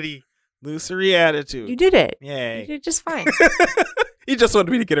already. Lusory Attitude. You did it. Yay. You did just fine. He just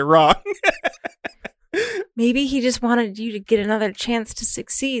wanted me to get it wrong. Maybe he just wanted you to get another chance to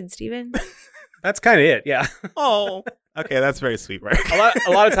succeed, Stephen. That's kind of it, yeah. Oh, okay, that's very sweet, Mark.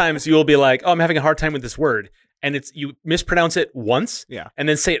 A lot of times you will be like, "Oh, I'm having a hard time with this word," and it's you mispronounce it once, and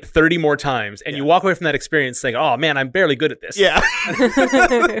then say it 30 more times, and you walk away from that experience saying, "Oh man, I'm barely good at this." Yeah,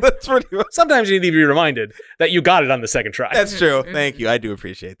 that's pretty much. Sometimes you need to be reminded that you got it on the second try. That's true. Thank you. I do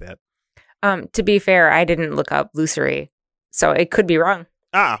appreciate that. To be fair, I didn't look up Lusory, so it could be wrong.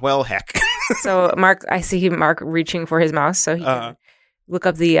 Well, heck. So Mark, I see Mark reaching for his mouse, so he can look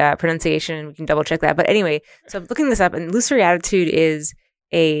up the pronunciation and we can double check that. But anyway, so I'm looking this up, and Lusory Attitude is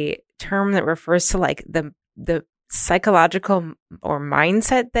a term that refers to like the psychological or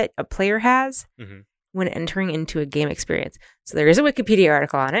mindset that a player has when entering into a game experience. So there is a Wikipedia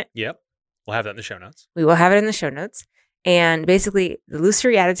article on it. Yep. We'll have that in the show notes. We will have it in the show notes. And basically, the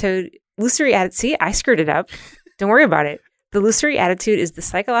Lusory Attitude, see, I screwed it up. Don't worry about it. The Lusory Attitude is the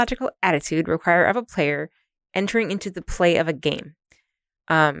psychological attitude required of a player entering into the play of a game.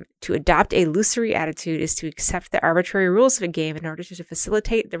 To adopt a Lusory attitude is to accept the arbitrary rules of a game in order to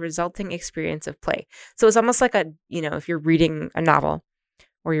facilitate the resulting experience of play. So it's almost like if you're reading a novel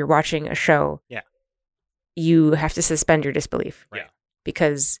or you're watching a show, you have to suspend your disbelief. Right.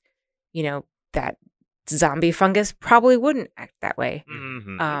 Because, that zombie fungus probably wouldn't act that way.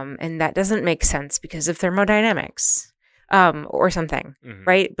 Mm-hmm. And that doesn't make sense because of thermodynamics. Or something,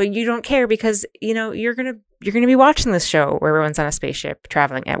 right? But you don't care because you're gonna be watching this show where everyone's on a spaceship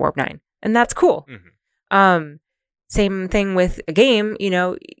traveling at warp 9, and that's cool. Same thing with a game.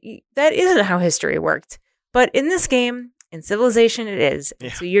 That isn't how history worked, but in this game, in Civilization, it is.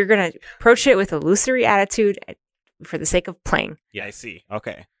 Yeah. So you're gonna approach it with a Lusory attitude for the sake of playing. Yeah, I see.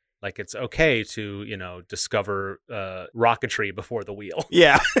 Okay. Like it's okay to discover rocketry before the wheel.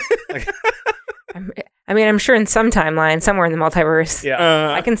 Yeah. I'm sure in some timeline, somewhere in the multiverse,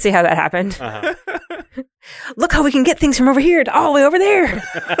 I can see how that happened. Look how we can get things from over here to all the way over there.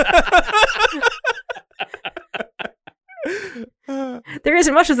 There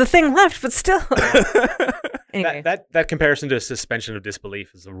isn't much of the thing left, but still. Anyway. That comparison to suspension of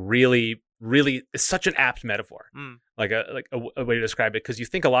disbelief is a really, really, it's such an apt metaphor. Like a way to describe it, because you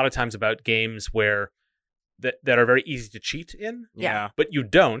think a lot of times about games where that are very easy to cheat in. Yeah. But you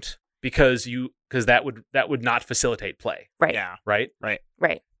don't. Because that would not facilitate play. Right. Yeah. Right?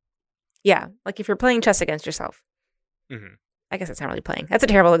 Right. Yeah. Like if you're playing chess against yourself. I guess that's not really playing. That's a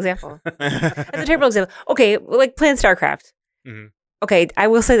terrible example. Okay, like playing StarCraft. Okay, I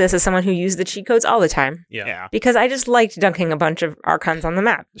will say this as someone who used the cheat codes all the time. Yeah. Because I just liked dunking a bunch of Archons on the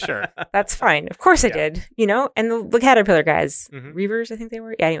map. Sure. That's fine. Of course I did. And the Caterpillar guys. Reavers, I think they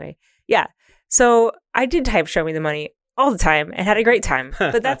were. Yeah, anyway. Yeah. So I did type show me the money all the time and had a great time.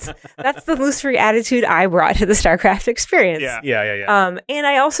 But that's the Lusory attitude I brought to the StarCraft experience. Yeah. And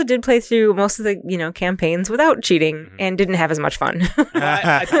I also did play through most of the campaigns without cheating and didn't have as much fun.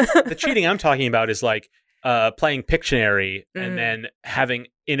 I the cheating I'm talking about is like playing Pictionary and then having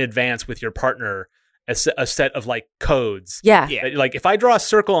in advance with your partner a set of like codes. Yeah. Like if I draw a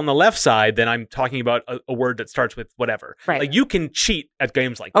circle on the left side, then I'm talking about a word that starts with whatever. Right. Like you can cheat at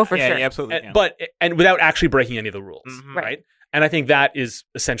games like that. Oh, for sure. Yeah, absolutely. And without actually breaking any of the rules. Right. And I think that is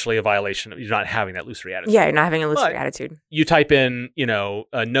essentially a violation of you not having that Lusory attitude. Yeah, you're not having a Lusory attitude. You type in,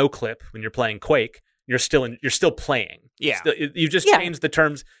 a no clip when you're playing Quake, you're still playing. Yeah. You just changed the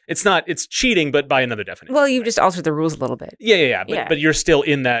terms. It's cheating, but by another definition. Well, you've just altered the rules a little bit. Yeah. But you're still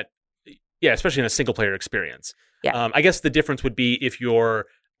in that. Yeah, especially in a single player experience. Yeah. I guess the difference would be if you're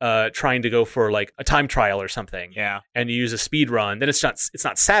trying to go for like a time trial or something. Yeah. And you use a speed run, then it's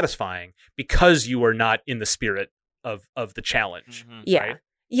not satisfying because you are not in the spirit of the challenge. Yeah. Right?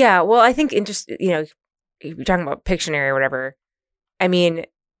 Yeah. Well, I think if you're talking about Pictionary or whatever, I mean,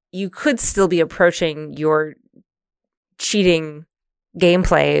 you could still be approaching your cheating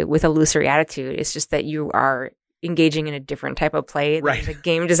gameplay with a illusory attitude. It's just that you are engaging in a different type of play than the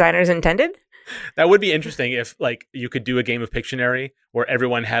game designers intended. That would be interesting if like you could do a game of Pictionary where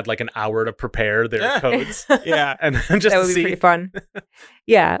everyone had like an hour to prepare their codes. Yeah. And just that would be pretty fun.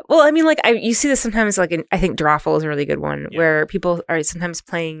 Yeah. Well, I mean, like you see this sometimes, like I think Drawful is a really good one where people are sometimes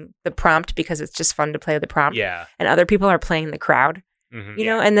playing the prompt because it's just fun to play the prompt. Yeah. And other people are playing the crowd, you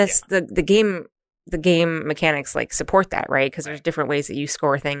know, and the game mechanics like support that, right? Because there's different ways that you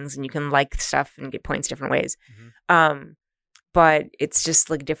score things and you can like stuff and get points different ways. But it's just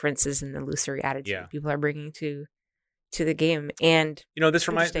like differences in the illusory attitude people are bringing to the game. And you know, this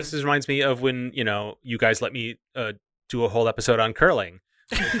reminds me of when, you know, you guys let me do a whole episode on curling.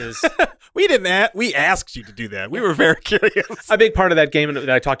 Which is, we asked you to do that. We were very curious. A big part of that game that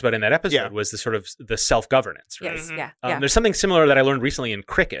I talked about in that episode was the sort of the self-governance, right? Yes, There's something similar that I learned recently in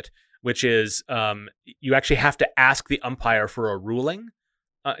cricket, which is you actually have to ask the umpire for a ruling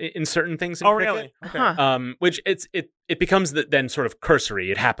in certain things in cricket. Really? Okay. Which it becomes then sort of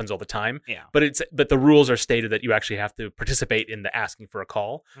cursory. It happens all the time. Yeah. But the rules are stated that you actually have to participate in the asking for a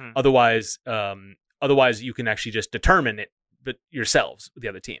call. Otherwise you can actually just determine it but yourselves, the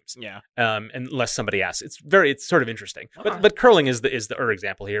other teams. Yeah. Unless somebody asks. It's sort of interesting. But curling is the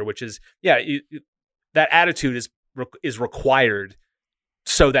example here, which is that attitude is required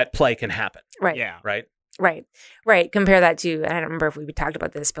so that play can happen. Right. Yeah. Right. Compare that to, I don't remember if we talked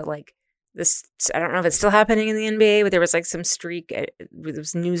about this, but like this, I don't know if it's still happening in the NBA, but there was like some streak, it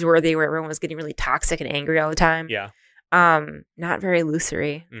was newsworthy where everyone was getting really toxic and angry all the time. Yeah. Not very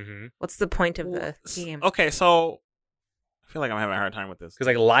illusory. Mm-hmm. What's the point of the game? Okay, so I feel like I'm having a hard time with this. Because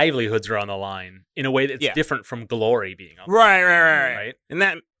like livelihoods are on the line in a way that's different from glory being on the line. Right. And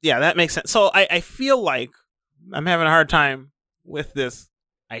that makes sense. So I feel like I'm having a hard time with this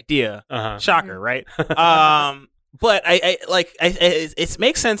idea. Shocker, right? But it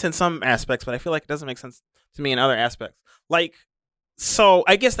makes sense in some aspects, but I feel like it doesn't make sense to me in other aspects. Like, so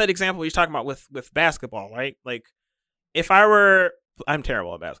I guess that example you're talking about with basketball, right? Like, I'm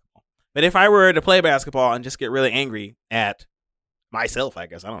terrible at basketball, but if I were to play basketball and just get really angry at myself, I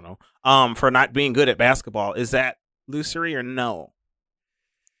guess, I don't know, for not being good at basketball, is that illusory or no?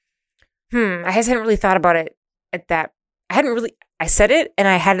 I hadn't really thought about it at that. I said it and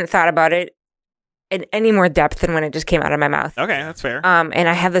I hadn't thought about it in any more depth than when it just came out of my mouth. Okay, that's fair. And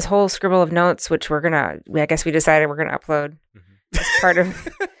I have this whole scribble of notes, which I guess we decided we're gonna upload as part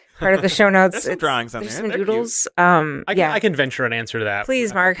of the show notes. There's some drawings on there. Some They're doodles. I can venture an answer to that.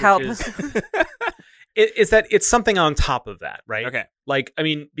 Please, Mark, help. Is that it's something on top of that, right? Okay. Like, I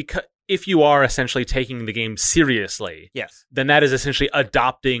mean, because if you are essentially taking the game seriously, yes, then that is essentially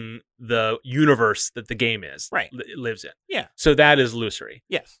adopting the universe that the game lives in. Yeah. So that is illusory.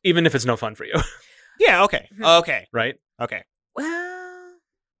 Yes. Even if it's no fun for you. Yeah. Okay. Okay. Right. Okay. Well,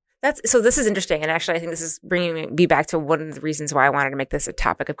 this is interesting, and actually, I think this is bringing me back to one of the reasons why I wanted to make this a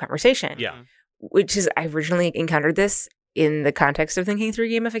topic of conversation. Yeah. Which is, I originally encountered this in the context of thinking through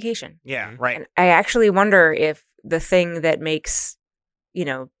gamification. Yeah. Right. And I actually wonder if the thing that makes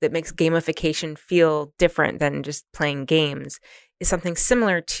gamification feel different than just playing games is something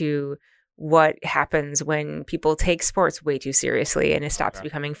similar to what happens when people take sports way too seriously and it stops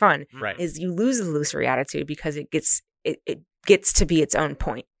becoming fun. Right. Is you lose the illusory attitude because it gets to be its own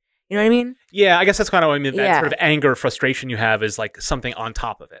point. You know what I mean? Yeah, I guess that's kind of what I mean. That sort of anger, frustration you have is like something on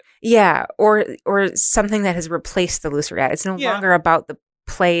top of it. Yeah, or something that has replaced the illusory attitude. It's no longer about the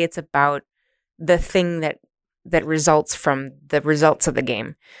play. It's about the thing that results from the results of the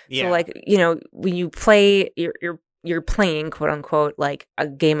game. Yeah. So like, you know, when you play, you're playing, quote unquote, like a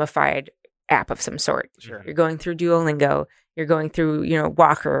gamified app of some sort. Sure. You're going through Duolingo. You're going through, you know,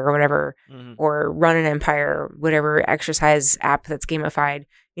 Walker or whatever, or Run an Empire, whatever exercise app that's gamified.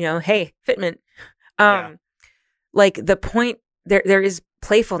 You know, hey, Fitment. Like the point, there is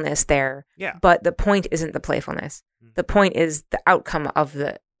playfulness there. Yeah. But the point isn't the playfulness. The point is the outcome of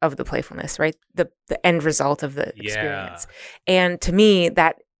the playfulness, right? The end result of the experience. And to me,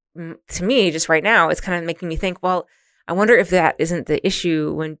 just right now, it's kind of making me think, well, I wonder if that isn't the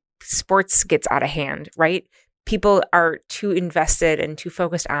issue when sports gets out of hand, right? People are too invested and too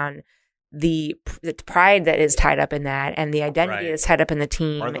focused on the pride that is tied up in that, and the identity that's tied up in the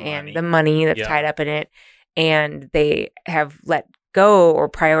team, and the money that's tied up in it, and they have let go or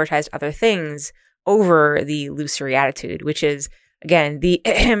prioritized other things over the illusory attitude, which is, again, the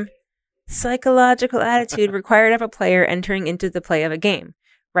psychological attitude required of a player entering into the play of a game,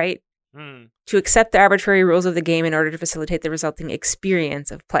 right? To accept the arbitrary rules of the game in order to facilitate the resulting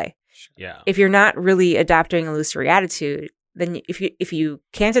experience of play. Yeah. If you're not really adopting illusory attitude, then if you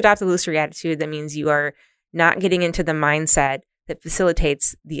can't adopt illusory attitude, that means you are not getting into the mindset that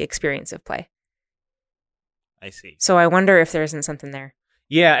facilitates the experience of play. I see. So I wonder if there isn't something there.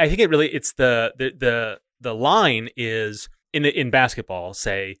 Yeah, I think it's the line is in basketball,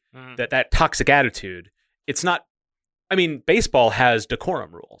 say that toxic attitude. It's not. I mean, baseball has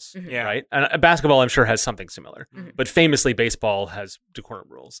decorum rules, right? And basketball, I'm sure, has something similar. But famously, baseball has decorum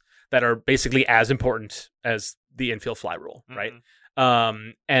rules that are basically as important as the infield fly rule, right?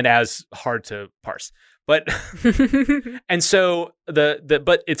 And as hard to parse. But and so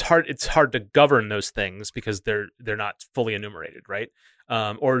but it's hard to govern those things because they're not fully enumerated, right?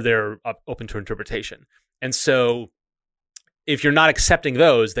 Or they're open to interpretation. And so if you're not accepting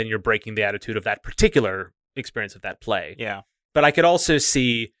those, then you're breaking the attitude of that particular experience of that play. Yeah. But I could also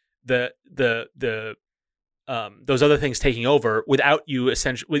see the those other things taking over without you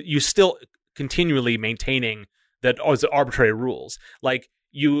you still continually maintaining that as arbitrary rules. Like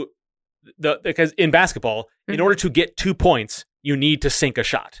because in basketball, in order to get 2 points, you need to sink a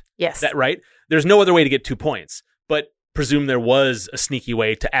shot. Yes. That right? There's no other way to get 2 points. But presume there was a sneaky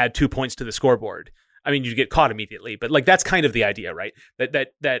way to add 2 points to the scoreboard. I mean, you'd get caught immediately, but like that's kind of the idea, right? That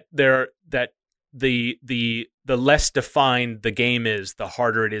the less defined the game is, the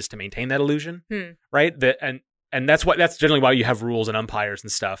harder it is to maintain that illusion, right? And that's generally why you have rules and umpires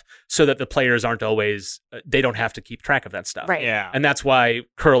and stuff, so that the players aren't always they don't have to keep track of that stuff, Right? Yeah. And that's why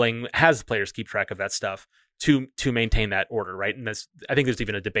curling has players keep track of that stuff to maintain that order, right? And I think there's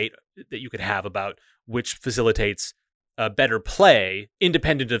even a debate that you could have about which facilitates a better play,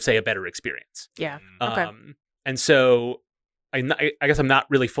 independent of, say, a better experience. Yeah. Okay. And so I guess I'm not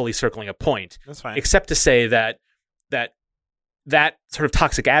really fully circling a point. That's fine. Except to say that sort of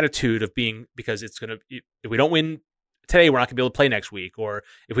toxic attitude of being, because it's going to, if we don't win today, we're not going to be able to play next week. Or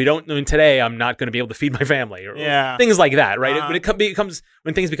if we don't win today, I'm not going to be able to feed my family. Or things like that, right?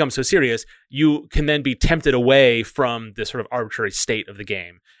 When things become so serious, you can then be tempted away from the sort of arbitrary state of the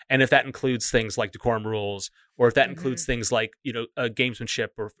game. And if that includes things like decorum rules, or if that includes things like, gamesmanship,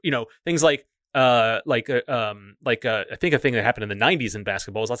 or, things like I think a thing that happened in the 90s in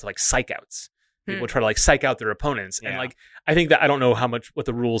basketball was lots of like psych outs. People try to like psych out their opponents. And like, I think that I don't know what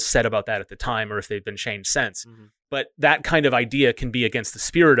the rules said about that at the time, or if they've been changed since, but that kind of idea can be against the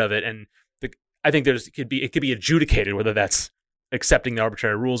spirit of it. And I think it could be adjudicated whether that's accepting the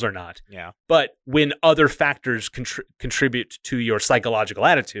arbitrary rules or not. Yeah. But when other factors contribute to your psychological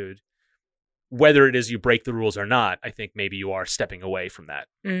attitude, whether it is you break the rules or not, I think maybe you are stepping away from that.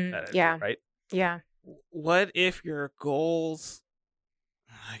 Attitude, right? Yeah. What if your goals?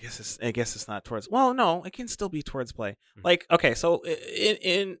 I guess it's not towards. Well, no, it can still be towards play. Like, okay, so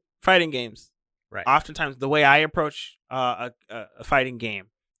in fighting games, right? Oftentimes, the way I approach a fighting game,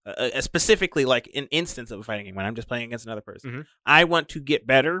 specifically like an instance of a fighting game when I'm just playing against another person, I want to get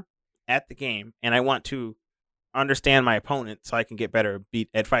better at the game, and I want to understand my opponent so I can get better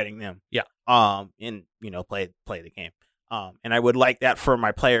at fighting them. Yeah. And play the game. And I would like that for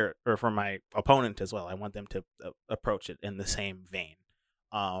my player or for my opponent as well. I want them to approach it in the same vein.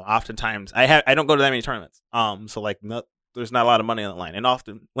 Oftentimes I don't go to that many tournaments. So like there's not a lot of money on the line. And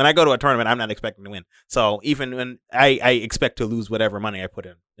often when I go to a tournament, I'm not expecting to win. So even when I expect to lose whatever money I put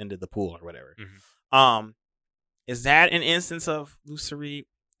into the pool or whatever. Is that an instance of Lusory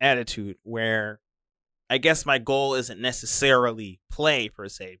Attitude where I guess my goal isn't necessarily play per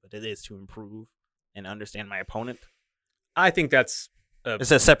se, but it is to improve and understand my opponent? I think that's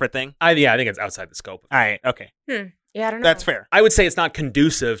it's a separate thing. I think it's outside the scope. All right. Okay. Yeah, I don't know. That's fair. I would say it's not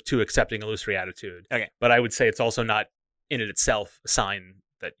conducive to accepting a Lusory attitude. Okay. But I would say it's also not in it itself a sign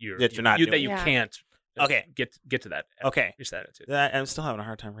that you can't get to that. Okay. Reach that attitude. I'm still having a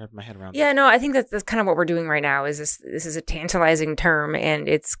hard time wrapping my head around. Yeah, no, I think that's kind of what we're doing right now. Is this is a tantalizing term, and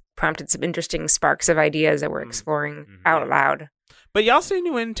it's prompted some interesting sparks of ideas that we're exploring out loud. But y'all seem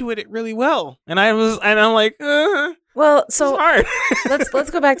to intuit it really well, and I'm like, well, so hard. let's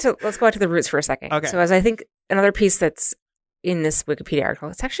go back to the roots for a second. Okay. So as I think another piece that's in this Wikipedia article,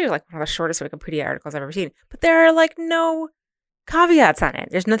 it's actually like one of the shortest Wikipedia articles I've ever seen, but there are like no caveats on it.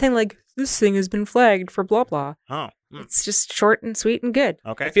 There's nothing like this thing has been flagged for blah blah. Oh, it's just short and sweet and good.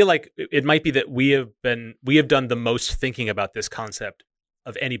 Okay. I feel like it might be that we have done the most thinking about this concept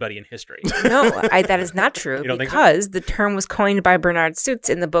of anybody in history. No, that is not true. You don't because the term was coined by Bernard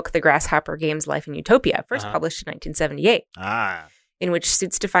Suits in the book The Grasshopper Game's Life in Utopia, first published in 1978. In which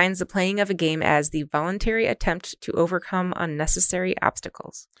Suits defines the playing of a game as the voluntary attempt to overcome unnecessary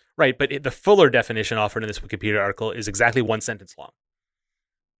obstacles. Right, but the fuller definition offered in this Wikipedia article is exactly one sentence long.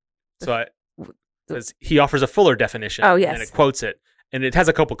 So he offers a fuller definition, and it quotes it, and it has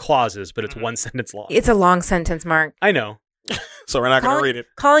a couple clauses, but it's one sentence long. It's a long sentence, Mark. I know. So we're not going to read it.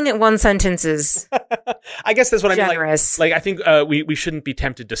 Calling it one sentence is I guess that's what Generous. I mean. Like I think we shouldn't be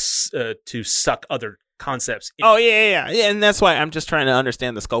tempted to suck other concepts. Yeah, and that's why I'm just trying to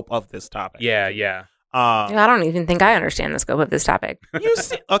understand the scope of this topic. Yeah. I don't even think I understand the scope of this topic.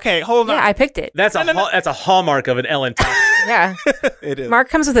 Okay, hold on. Yeah, I picked it. That's that's a hallmark of an Ellen topic. Yeah. It is. Mark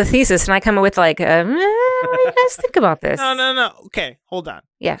comes with a thesis, and I come with like, what do you guys think about this? No. Okay, hold on.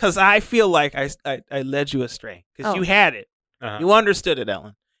 Yeah. Because I feel like I led you astray. Because you had it. Uh-huh. You understood it,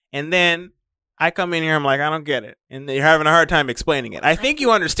 Ellen. And then I come in here, I'm like, I don't get it. And you're having a hard time explaining it. I think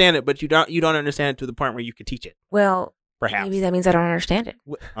you understand it, but you don't understand it to the point where you could teach it. Well, perhaps. maybe that means I don't understand it.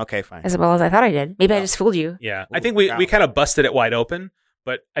 Okay, fine. As well as I thought I did. Maybe I just fooled you. Yeah. I think we kind of busted it wide open.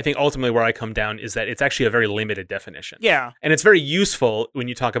 But I think ultimately where I come down is that it's actually a very limited definition. Yeah. And it's very useful when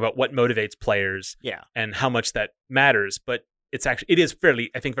you talk about what motivates players and how much that matters. But it is fairly,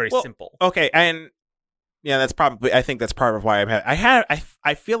 I think, very simple. Okay. And yeah, I think that's part of why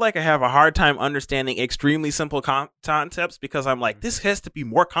I feel like I have a hard time understanding extremely simple concepts because I'm like, this has to be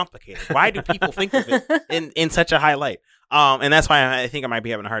more complicated. Why do people think of it in such a high light? And that's why I think I might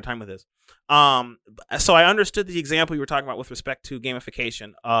be having a hard time with this. So I understood the example you were talking about with respect to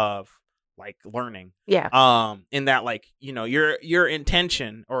gamification of like learning. Yeah. In that, like, you know, your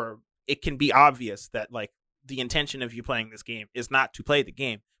intention, or it can be obvious that like the intention of you playing this game is not to play the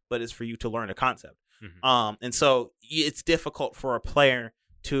game, but is for you to learn a concept. Mm-hmm. And so it's difficult for a player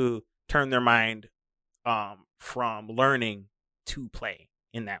to turn their mind from learning to play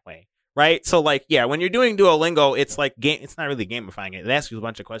in that way. Right? So, like, yeah, when you're doing Duolingo, it's like it's not really gamifying it. It asks you a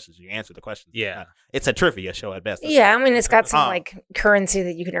bunch of questions. You answer the questions. Yeah. It's a trivia show at best. Yeah, I mean, it's got some, like, currency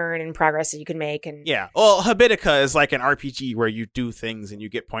that you can earn and progress that you can make. And yeah. Well, Habitica is like an RPG where you do things and you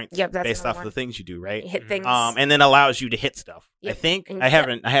get points based off of the things you do, right? You hit things. And then allows you to hit stuff. Yep. I think. And I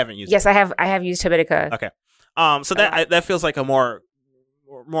haven't used it. Yes, I have used Habitica. Okay. So that feels like a more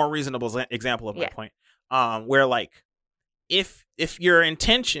reasonable example of my point. Where, like, if your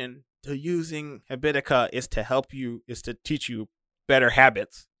intention to using Habitica is to teach you better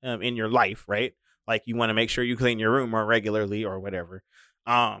habits in your life, right? Like, you want to make sure you clean your room more regularly or whatever.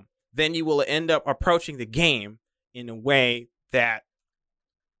 Then you will end up approaching the game in a way that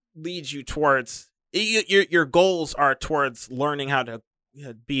leads you towards your goals are towards learning how to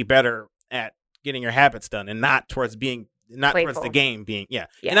be better at getting your habits done, and not towards towards the game being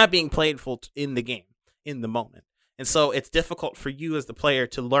and not being playful in the game in the moment. And so it's difficult for you as the player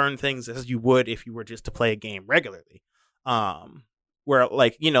to learn things as you would if you were just to play a game regularly. Where,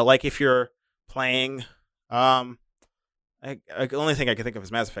 like, you know, like if you're playing, the only thing I can think of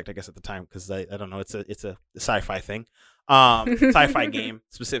is Mass Effect, I guess, at the time, because I don't know, it's a sci-fi thing, sci-fi game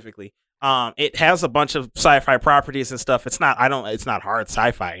specifically. It has a bunch of sci-fi properties and stuff. It's not hard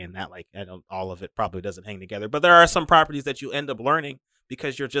sci-fi in that, like, all of it probably doesn't hang together, but there are some properties that you end up learning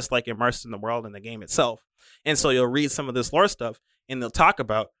because you're just like immersed in the world and the game itself. And so you'll read some of this lore stuff and they'll talk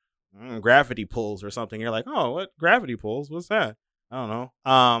about gravity pulls or something. You're like, oh, what gravity pulls? What's that? I don't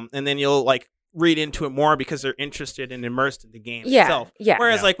know. And then you'll like read into it more because they're interested and immersed in the game itself. Yeah.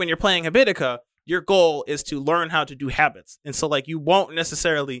 Whereas like when you're playing Habitica, your goal is to learn how to do habits. And so like you won't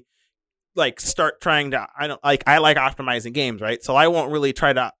necessarily like start trying to, I like optimizing games, right? So I won't really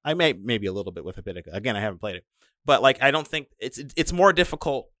try to, I maybe a little bit with Habitica. Again, I haven't played it. But like I don't think it's more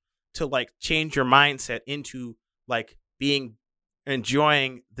difficult to like change your mindset into like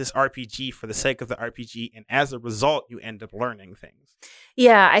enjoying this RPG for the sake of the RPG, and as a result you end up learning things.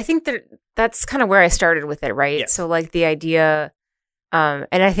 Yeah, I think that's kind of where I started with it, right? Yes. So like the idea, and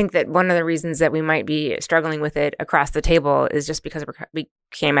I think that one of the reasons that we might be struggling with it across the table is just because we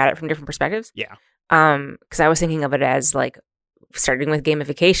came at it from different perspectives. Yeah. Because I was thinking of it as like starting with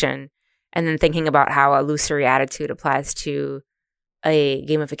gamification, and then thinking about how a Lusory Attitude applies to a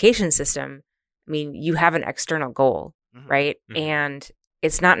gamification system. I mean, you have an external goal, right? Mm-hmm. And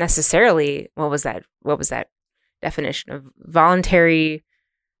it's not necessarily, what was that definition of voluntary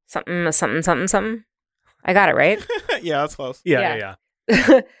something? I got it, right? Yeah, that's close. Yeah.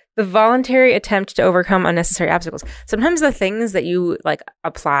 The voluntary attempt to overcome unnecessary obstacles. Sometimes the things that you like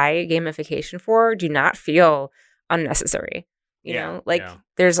apply gamification for do not feel unnecessary. You know, like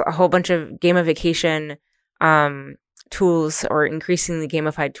there's a whole bunch of gamification tools or increasingly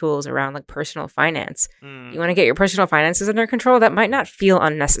gamified tools around like personal finance. You want to get your personal finances under control, that might not feel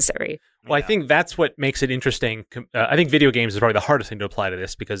unnecessary. Well, I think that's what makes it interesting. I think video games is probably the hardest thing to apply to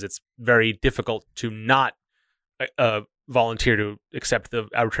this because it's very difficult to not volunteer to accept the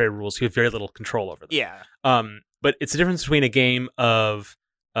arbitrary rules. You have very little control over them. Yeah. But it's the difference between a game of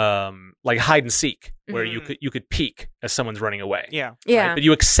like hide and seek, where you could peek as someone's running away. Yeah. Yeah. Right? But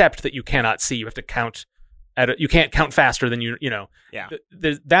you accept that you cannot see. You have to count you can't count faster than you know. Yeah.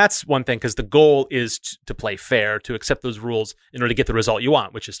 That's one thing, because the goal is to play fair, to accept those rules in order to get the result you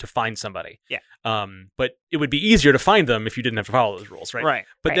want, which is to find somebody. Yeah. But it would be easier to find them if you didn't have to follow those rules, right? Right.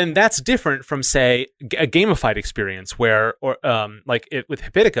 But then that's different from, say, a gamified experience where, or with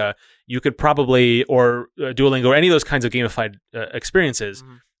Habitica, you could probably, or Duolingo, or any of those kinds of gamified experiences.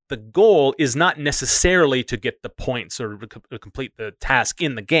 Mm-hmm. The goal is not necessarily to get the points or complete the task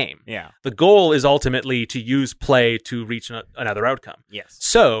in the game. Yeah. The goal is ultimately to use play to reach another outcome. Yes.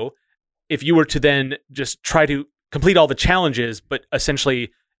 So if you were to then just try to complete all the challenges, but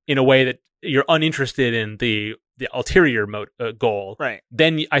essentially in a way that you're uninterested in the ulterior goal, right,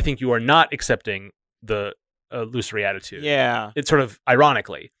 then I think you are not accepting the Lusory Attitude. Yeah. It's sort of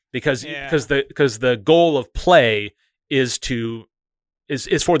ironically, because the goal of play is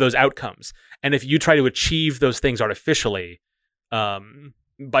for those outcomes. And if you try to achieve those things artificially,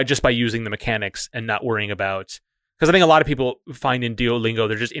 by using the mechanics and not worrying about, because I think a lot of people find in Duolingo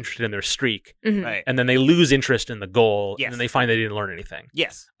they're just interested in their streak, Mm-hmm. right, and then they lose interest in the goal, yes, and then they find they didn't learn anything.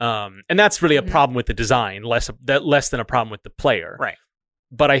 Yes. And that's really a problem with the design, less than a problem with the player. Right.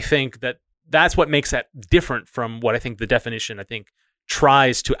 But I think that's what makes that different from what I think the definition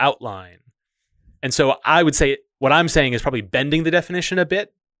tries to outline. And so I would say what I'm saying is probably bending the definition a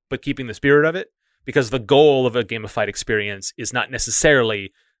bit, but keeping the spirit of it, because the goal of a gamified experience is not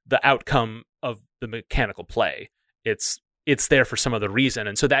necessarily the outcome of the mechanical play. It's there for some other reason.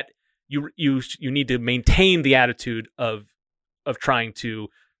 And so that you need to maintain the attitude of trying to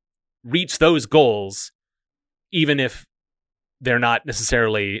reach those goals, even if they're not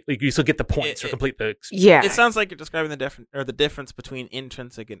necessarily, like, you still get the points or complete the. Yeah. It sounds like you're describing the difference between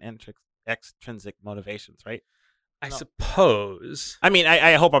intrinsic and extrinsic motivations, right? I suppose. I mean,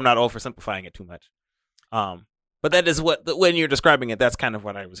 I hope I'm not oversimplifying it too much. But that is when you're describing it, that's kind of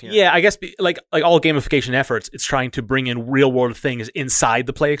what I was hearing. Yeah, I guess like all gamification efforts, it's trying to bring in real world things inside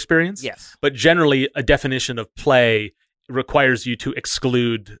the play experience. Yes. But generally, a definition of play requires you to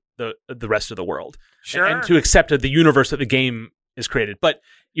exclude the rest of the world. Sure. And to accept the universe that the game is created. But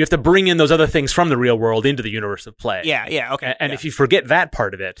you have to bring in those other things from the real world into the universe of play. Yeah, okay. And if you forget that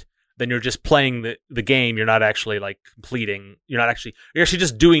part of it, then you're just playing the game. You're not actually completing. You're actually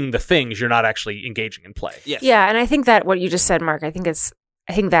just doing the things. You're not actually engaging in play. Yes. Yeah, and I think that what you just said, Mark, I think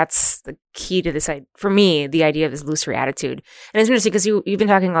that's the key to this. For me, the idea of this Lusory Attitude, and it's interesting because you've been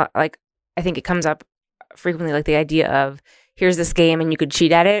talking about, I think it comes up frequently, the idea of, here's this game and you could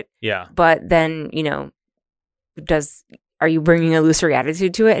cheat at it. Yeah. But then are you bringing a Lusory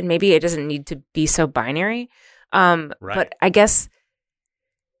Attitude to it? And maybe it doesn't need to be so binary. Right. But I guess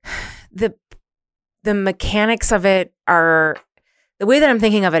the mechanics of it are, the way that I'm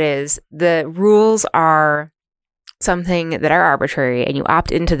thinking of it is, the rules are something that are arbitrary and you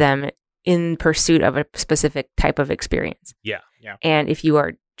opt into them in pursuit of a specific type of experience. Yeah. And if you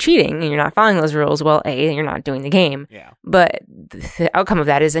are cheating and you're not following those rules, well, A, you're not doing the game. Yeah. But the outcome of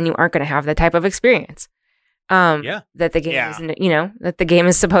that is then you aren't going to have the type of experience that the game is, that the game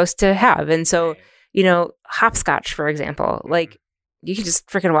is supposed to have. And so, hopscotch, for example, you can just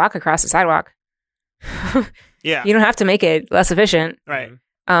freaking walk across the sidewalk. Yeah. You don't have to make it less efficient. Right.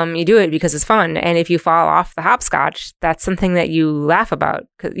 You do it because it's fun. And if you fall off the hopscotch, that's something that you laugh about.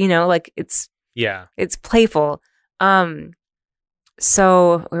 'Cause, it's playful.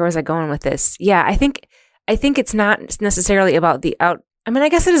 So where was I going with this? Yeah, I think it's not necessarily about I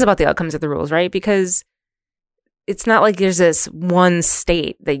guess it is about the outcomes of the rules, right? Because it's not like there's this one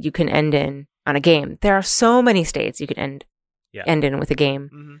state that you can end in on a game. There are so many states you can end in with a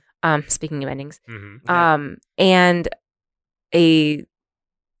game. Mm-hmm. Speaking of endings. Mm-hmm. And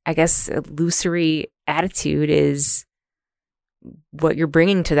I guess a Lusory Attitude is what you're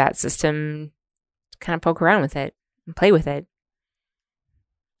bringing to that system to kind of poke around with it and play with it.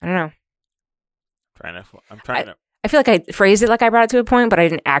 I don't know. I'm trying to. I feel like I phrased it like I brought it to a point, but I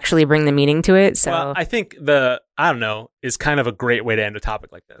didn't actually bring the meaning to it. So I think is kind of a great way to end a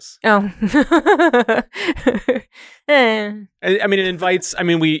topic like this. Oh. I mean, it invites. I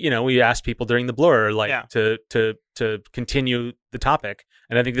mean, we asked people during the Blur to continue the topic,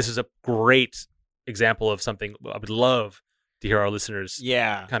 and I think this is a great example of something I would love to hear our listeners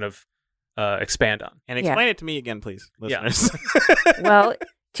kind of expand on. And explain it to me again, please, listeners. Well,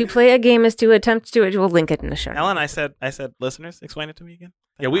 to play a game is to attempt to do it. We'll link it in the show. Ellen, I said, listeners, explain it to me again.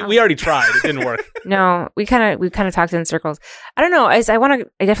 Yeah, we already tried. It didn't work. No, we kind of talked in circles. I don't know. I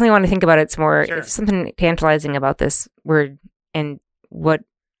definitely want to think about it some more. Sure. It's something tantalizing about this word and what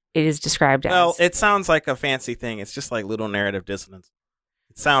it is described as. Well, it sounds like a fancy thing. It's just like little narrative dissonance.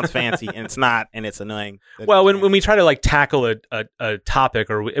 sounds fancy, and it's not, and it's annoying. Well, when we try to like tackle a topic,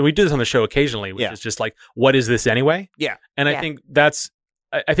 or we do this on the show occasionally, which is just like, what is this anyway? Yeah. And I think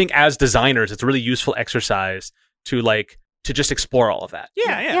I think as designers, it's a really useful exercise to just explore all of that.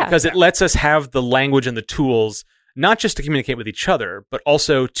 Yeah. Because it lets us have the language and the tools, not just to communicate with each other, but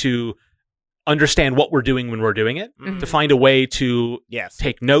also to understand what we're doing when we're doing it, to find a way to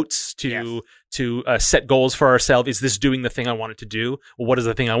take notes, to set goals for ourselves. Is this doing the thing I want it to do? Well, what is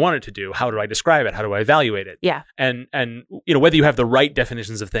the thing I want it to do? How do I describe it? How do I evaluate it? Yeah. And whether you have the right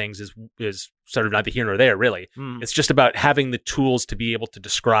definitions of things is sort of neither here nor there, really. It's just about having the tools to be able to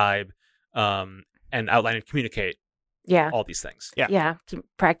describe and outline and communicate all these things. Yeah. Keep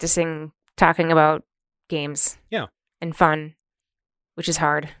practicing talking about games. Yeah. And fun, which is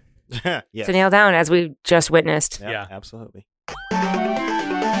hard. Yes. To nail down, as we just witnessed. Yeah, absolutely.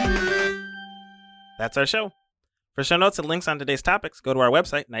 That's our show. For show notes and links on today's topics, go to our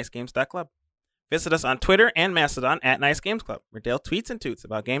website, nicegames.club. Visit us on Twitter and Mastodon at Nice Games Club, where Dale tweets and toots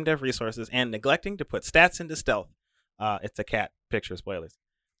about game dev resources and neglecting to put stats into stealth. It's a cat. Picture spoilers.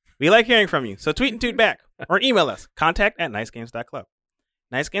 We like hearing from you, so tweet and toot back. Or email us, contact@nicegames.club.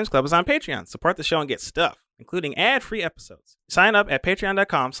 Nice Games Club is on Patreon. Support the show and get stuff, including ad-free episodes. Sign up at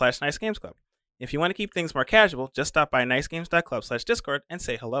patreon.com/nicegamesclub. If you want to keep things more casual, just stop by nicegames.club/discord and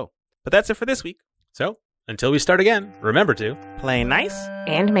say hello. But that's it for this week. So, until we start again, remember to play nice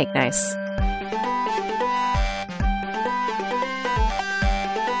and make nice.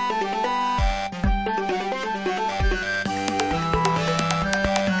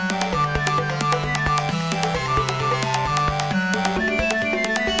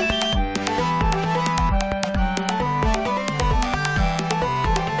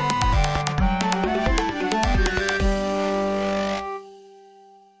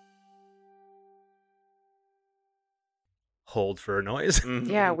 hold for a noise.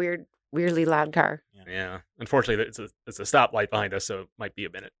 Yeah, weirdly loud car. Yeah. Unfortunately, it's a stoplight behind us, so it might be a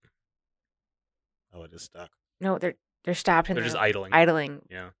minute. Oh, it is stuck. No, they're stopped and they're just idling.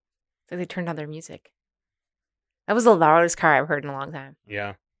 Yeah. So they turned on their music. That was the loudest car I've heard in a long time.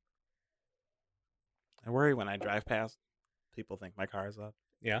 Yeah. I worry when I drive past, people think my car is loud.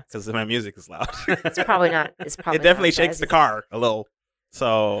 Yeah. Because my music is loud. It's probably not. It definitely shakes the car a little.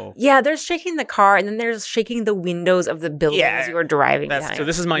 So yeah, there's shaking the car, and then there's shaking the windows of the buildings you are driving behind. So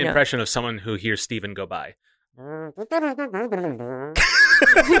this is my impression of someone who hears Steven go by.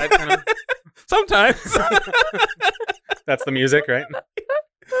 Sometimes. That's the music, right?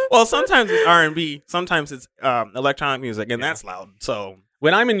 Well, sometimes it's R&B, sometimes it's electronic music, and that's loud. So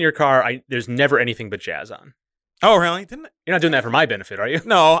when I'm in your car, there's never anything but jazz on. Oh, really? You're not doing that for my benefit, are you?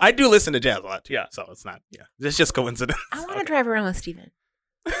 No, I do listen to jazz a lot too. Yeah. So it's not, it's just coincidence. I want to drive around with Steven.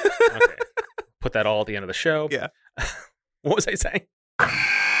 Okay. Put that all at the end of the show. Yeah. What was I saying?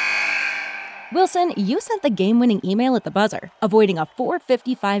 Wilson, you sent the game-winning email at the buzzer, avoiding a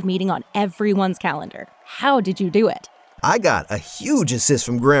 4:55 meeting on everyone's calendar. How did you do it? I got a huge assist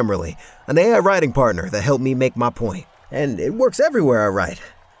from Grammarly, an AI writing partner that helped me make my point. And it works everywhere I write.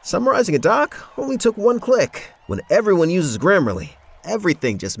 Summarizing a doc only took one click. When everyone uses Grammarly,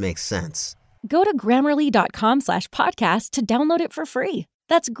 everything just makes sense. Go to Grammarly.com/podcast to download it for free.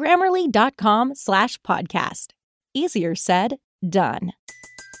 That's Grammarly.com/podcast. Easier said, done.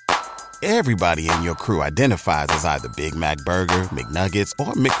 Everybody in your crew identifies as either Big Mac Burger, McNuggets,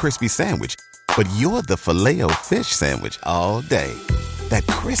 or McCrispy Sandwich. But you're the Filet-O-Fish Sandwich all day. That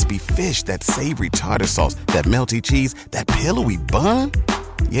crispy fish, that savory tartar sauce, that melty cheese, that pillowy bun.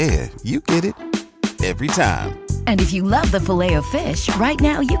 Yeah, you get it. Every time. And if you love the Filet-O-Fish, right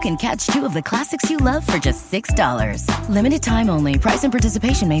now you can catch two of the classics you love for just $6. Limited time only. Price and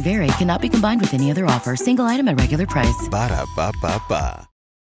participation may vary. Cannot be combined with any other offer. Single item at regular price. Ba-da-ba-ba-ba.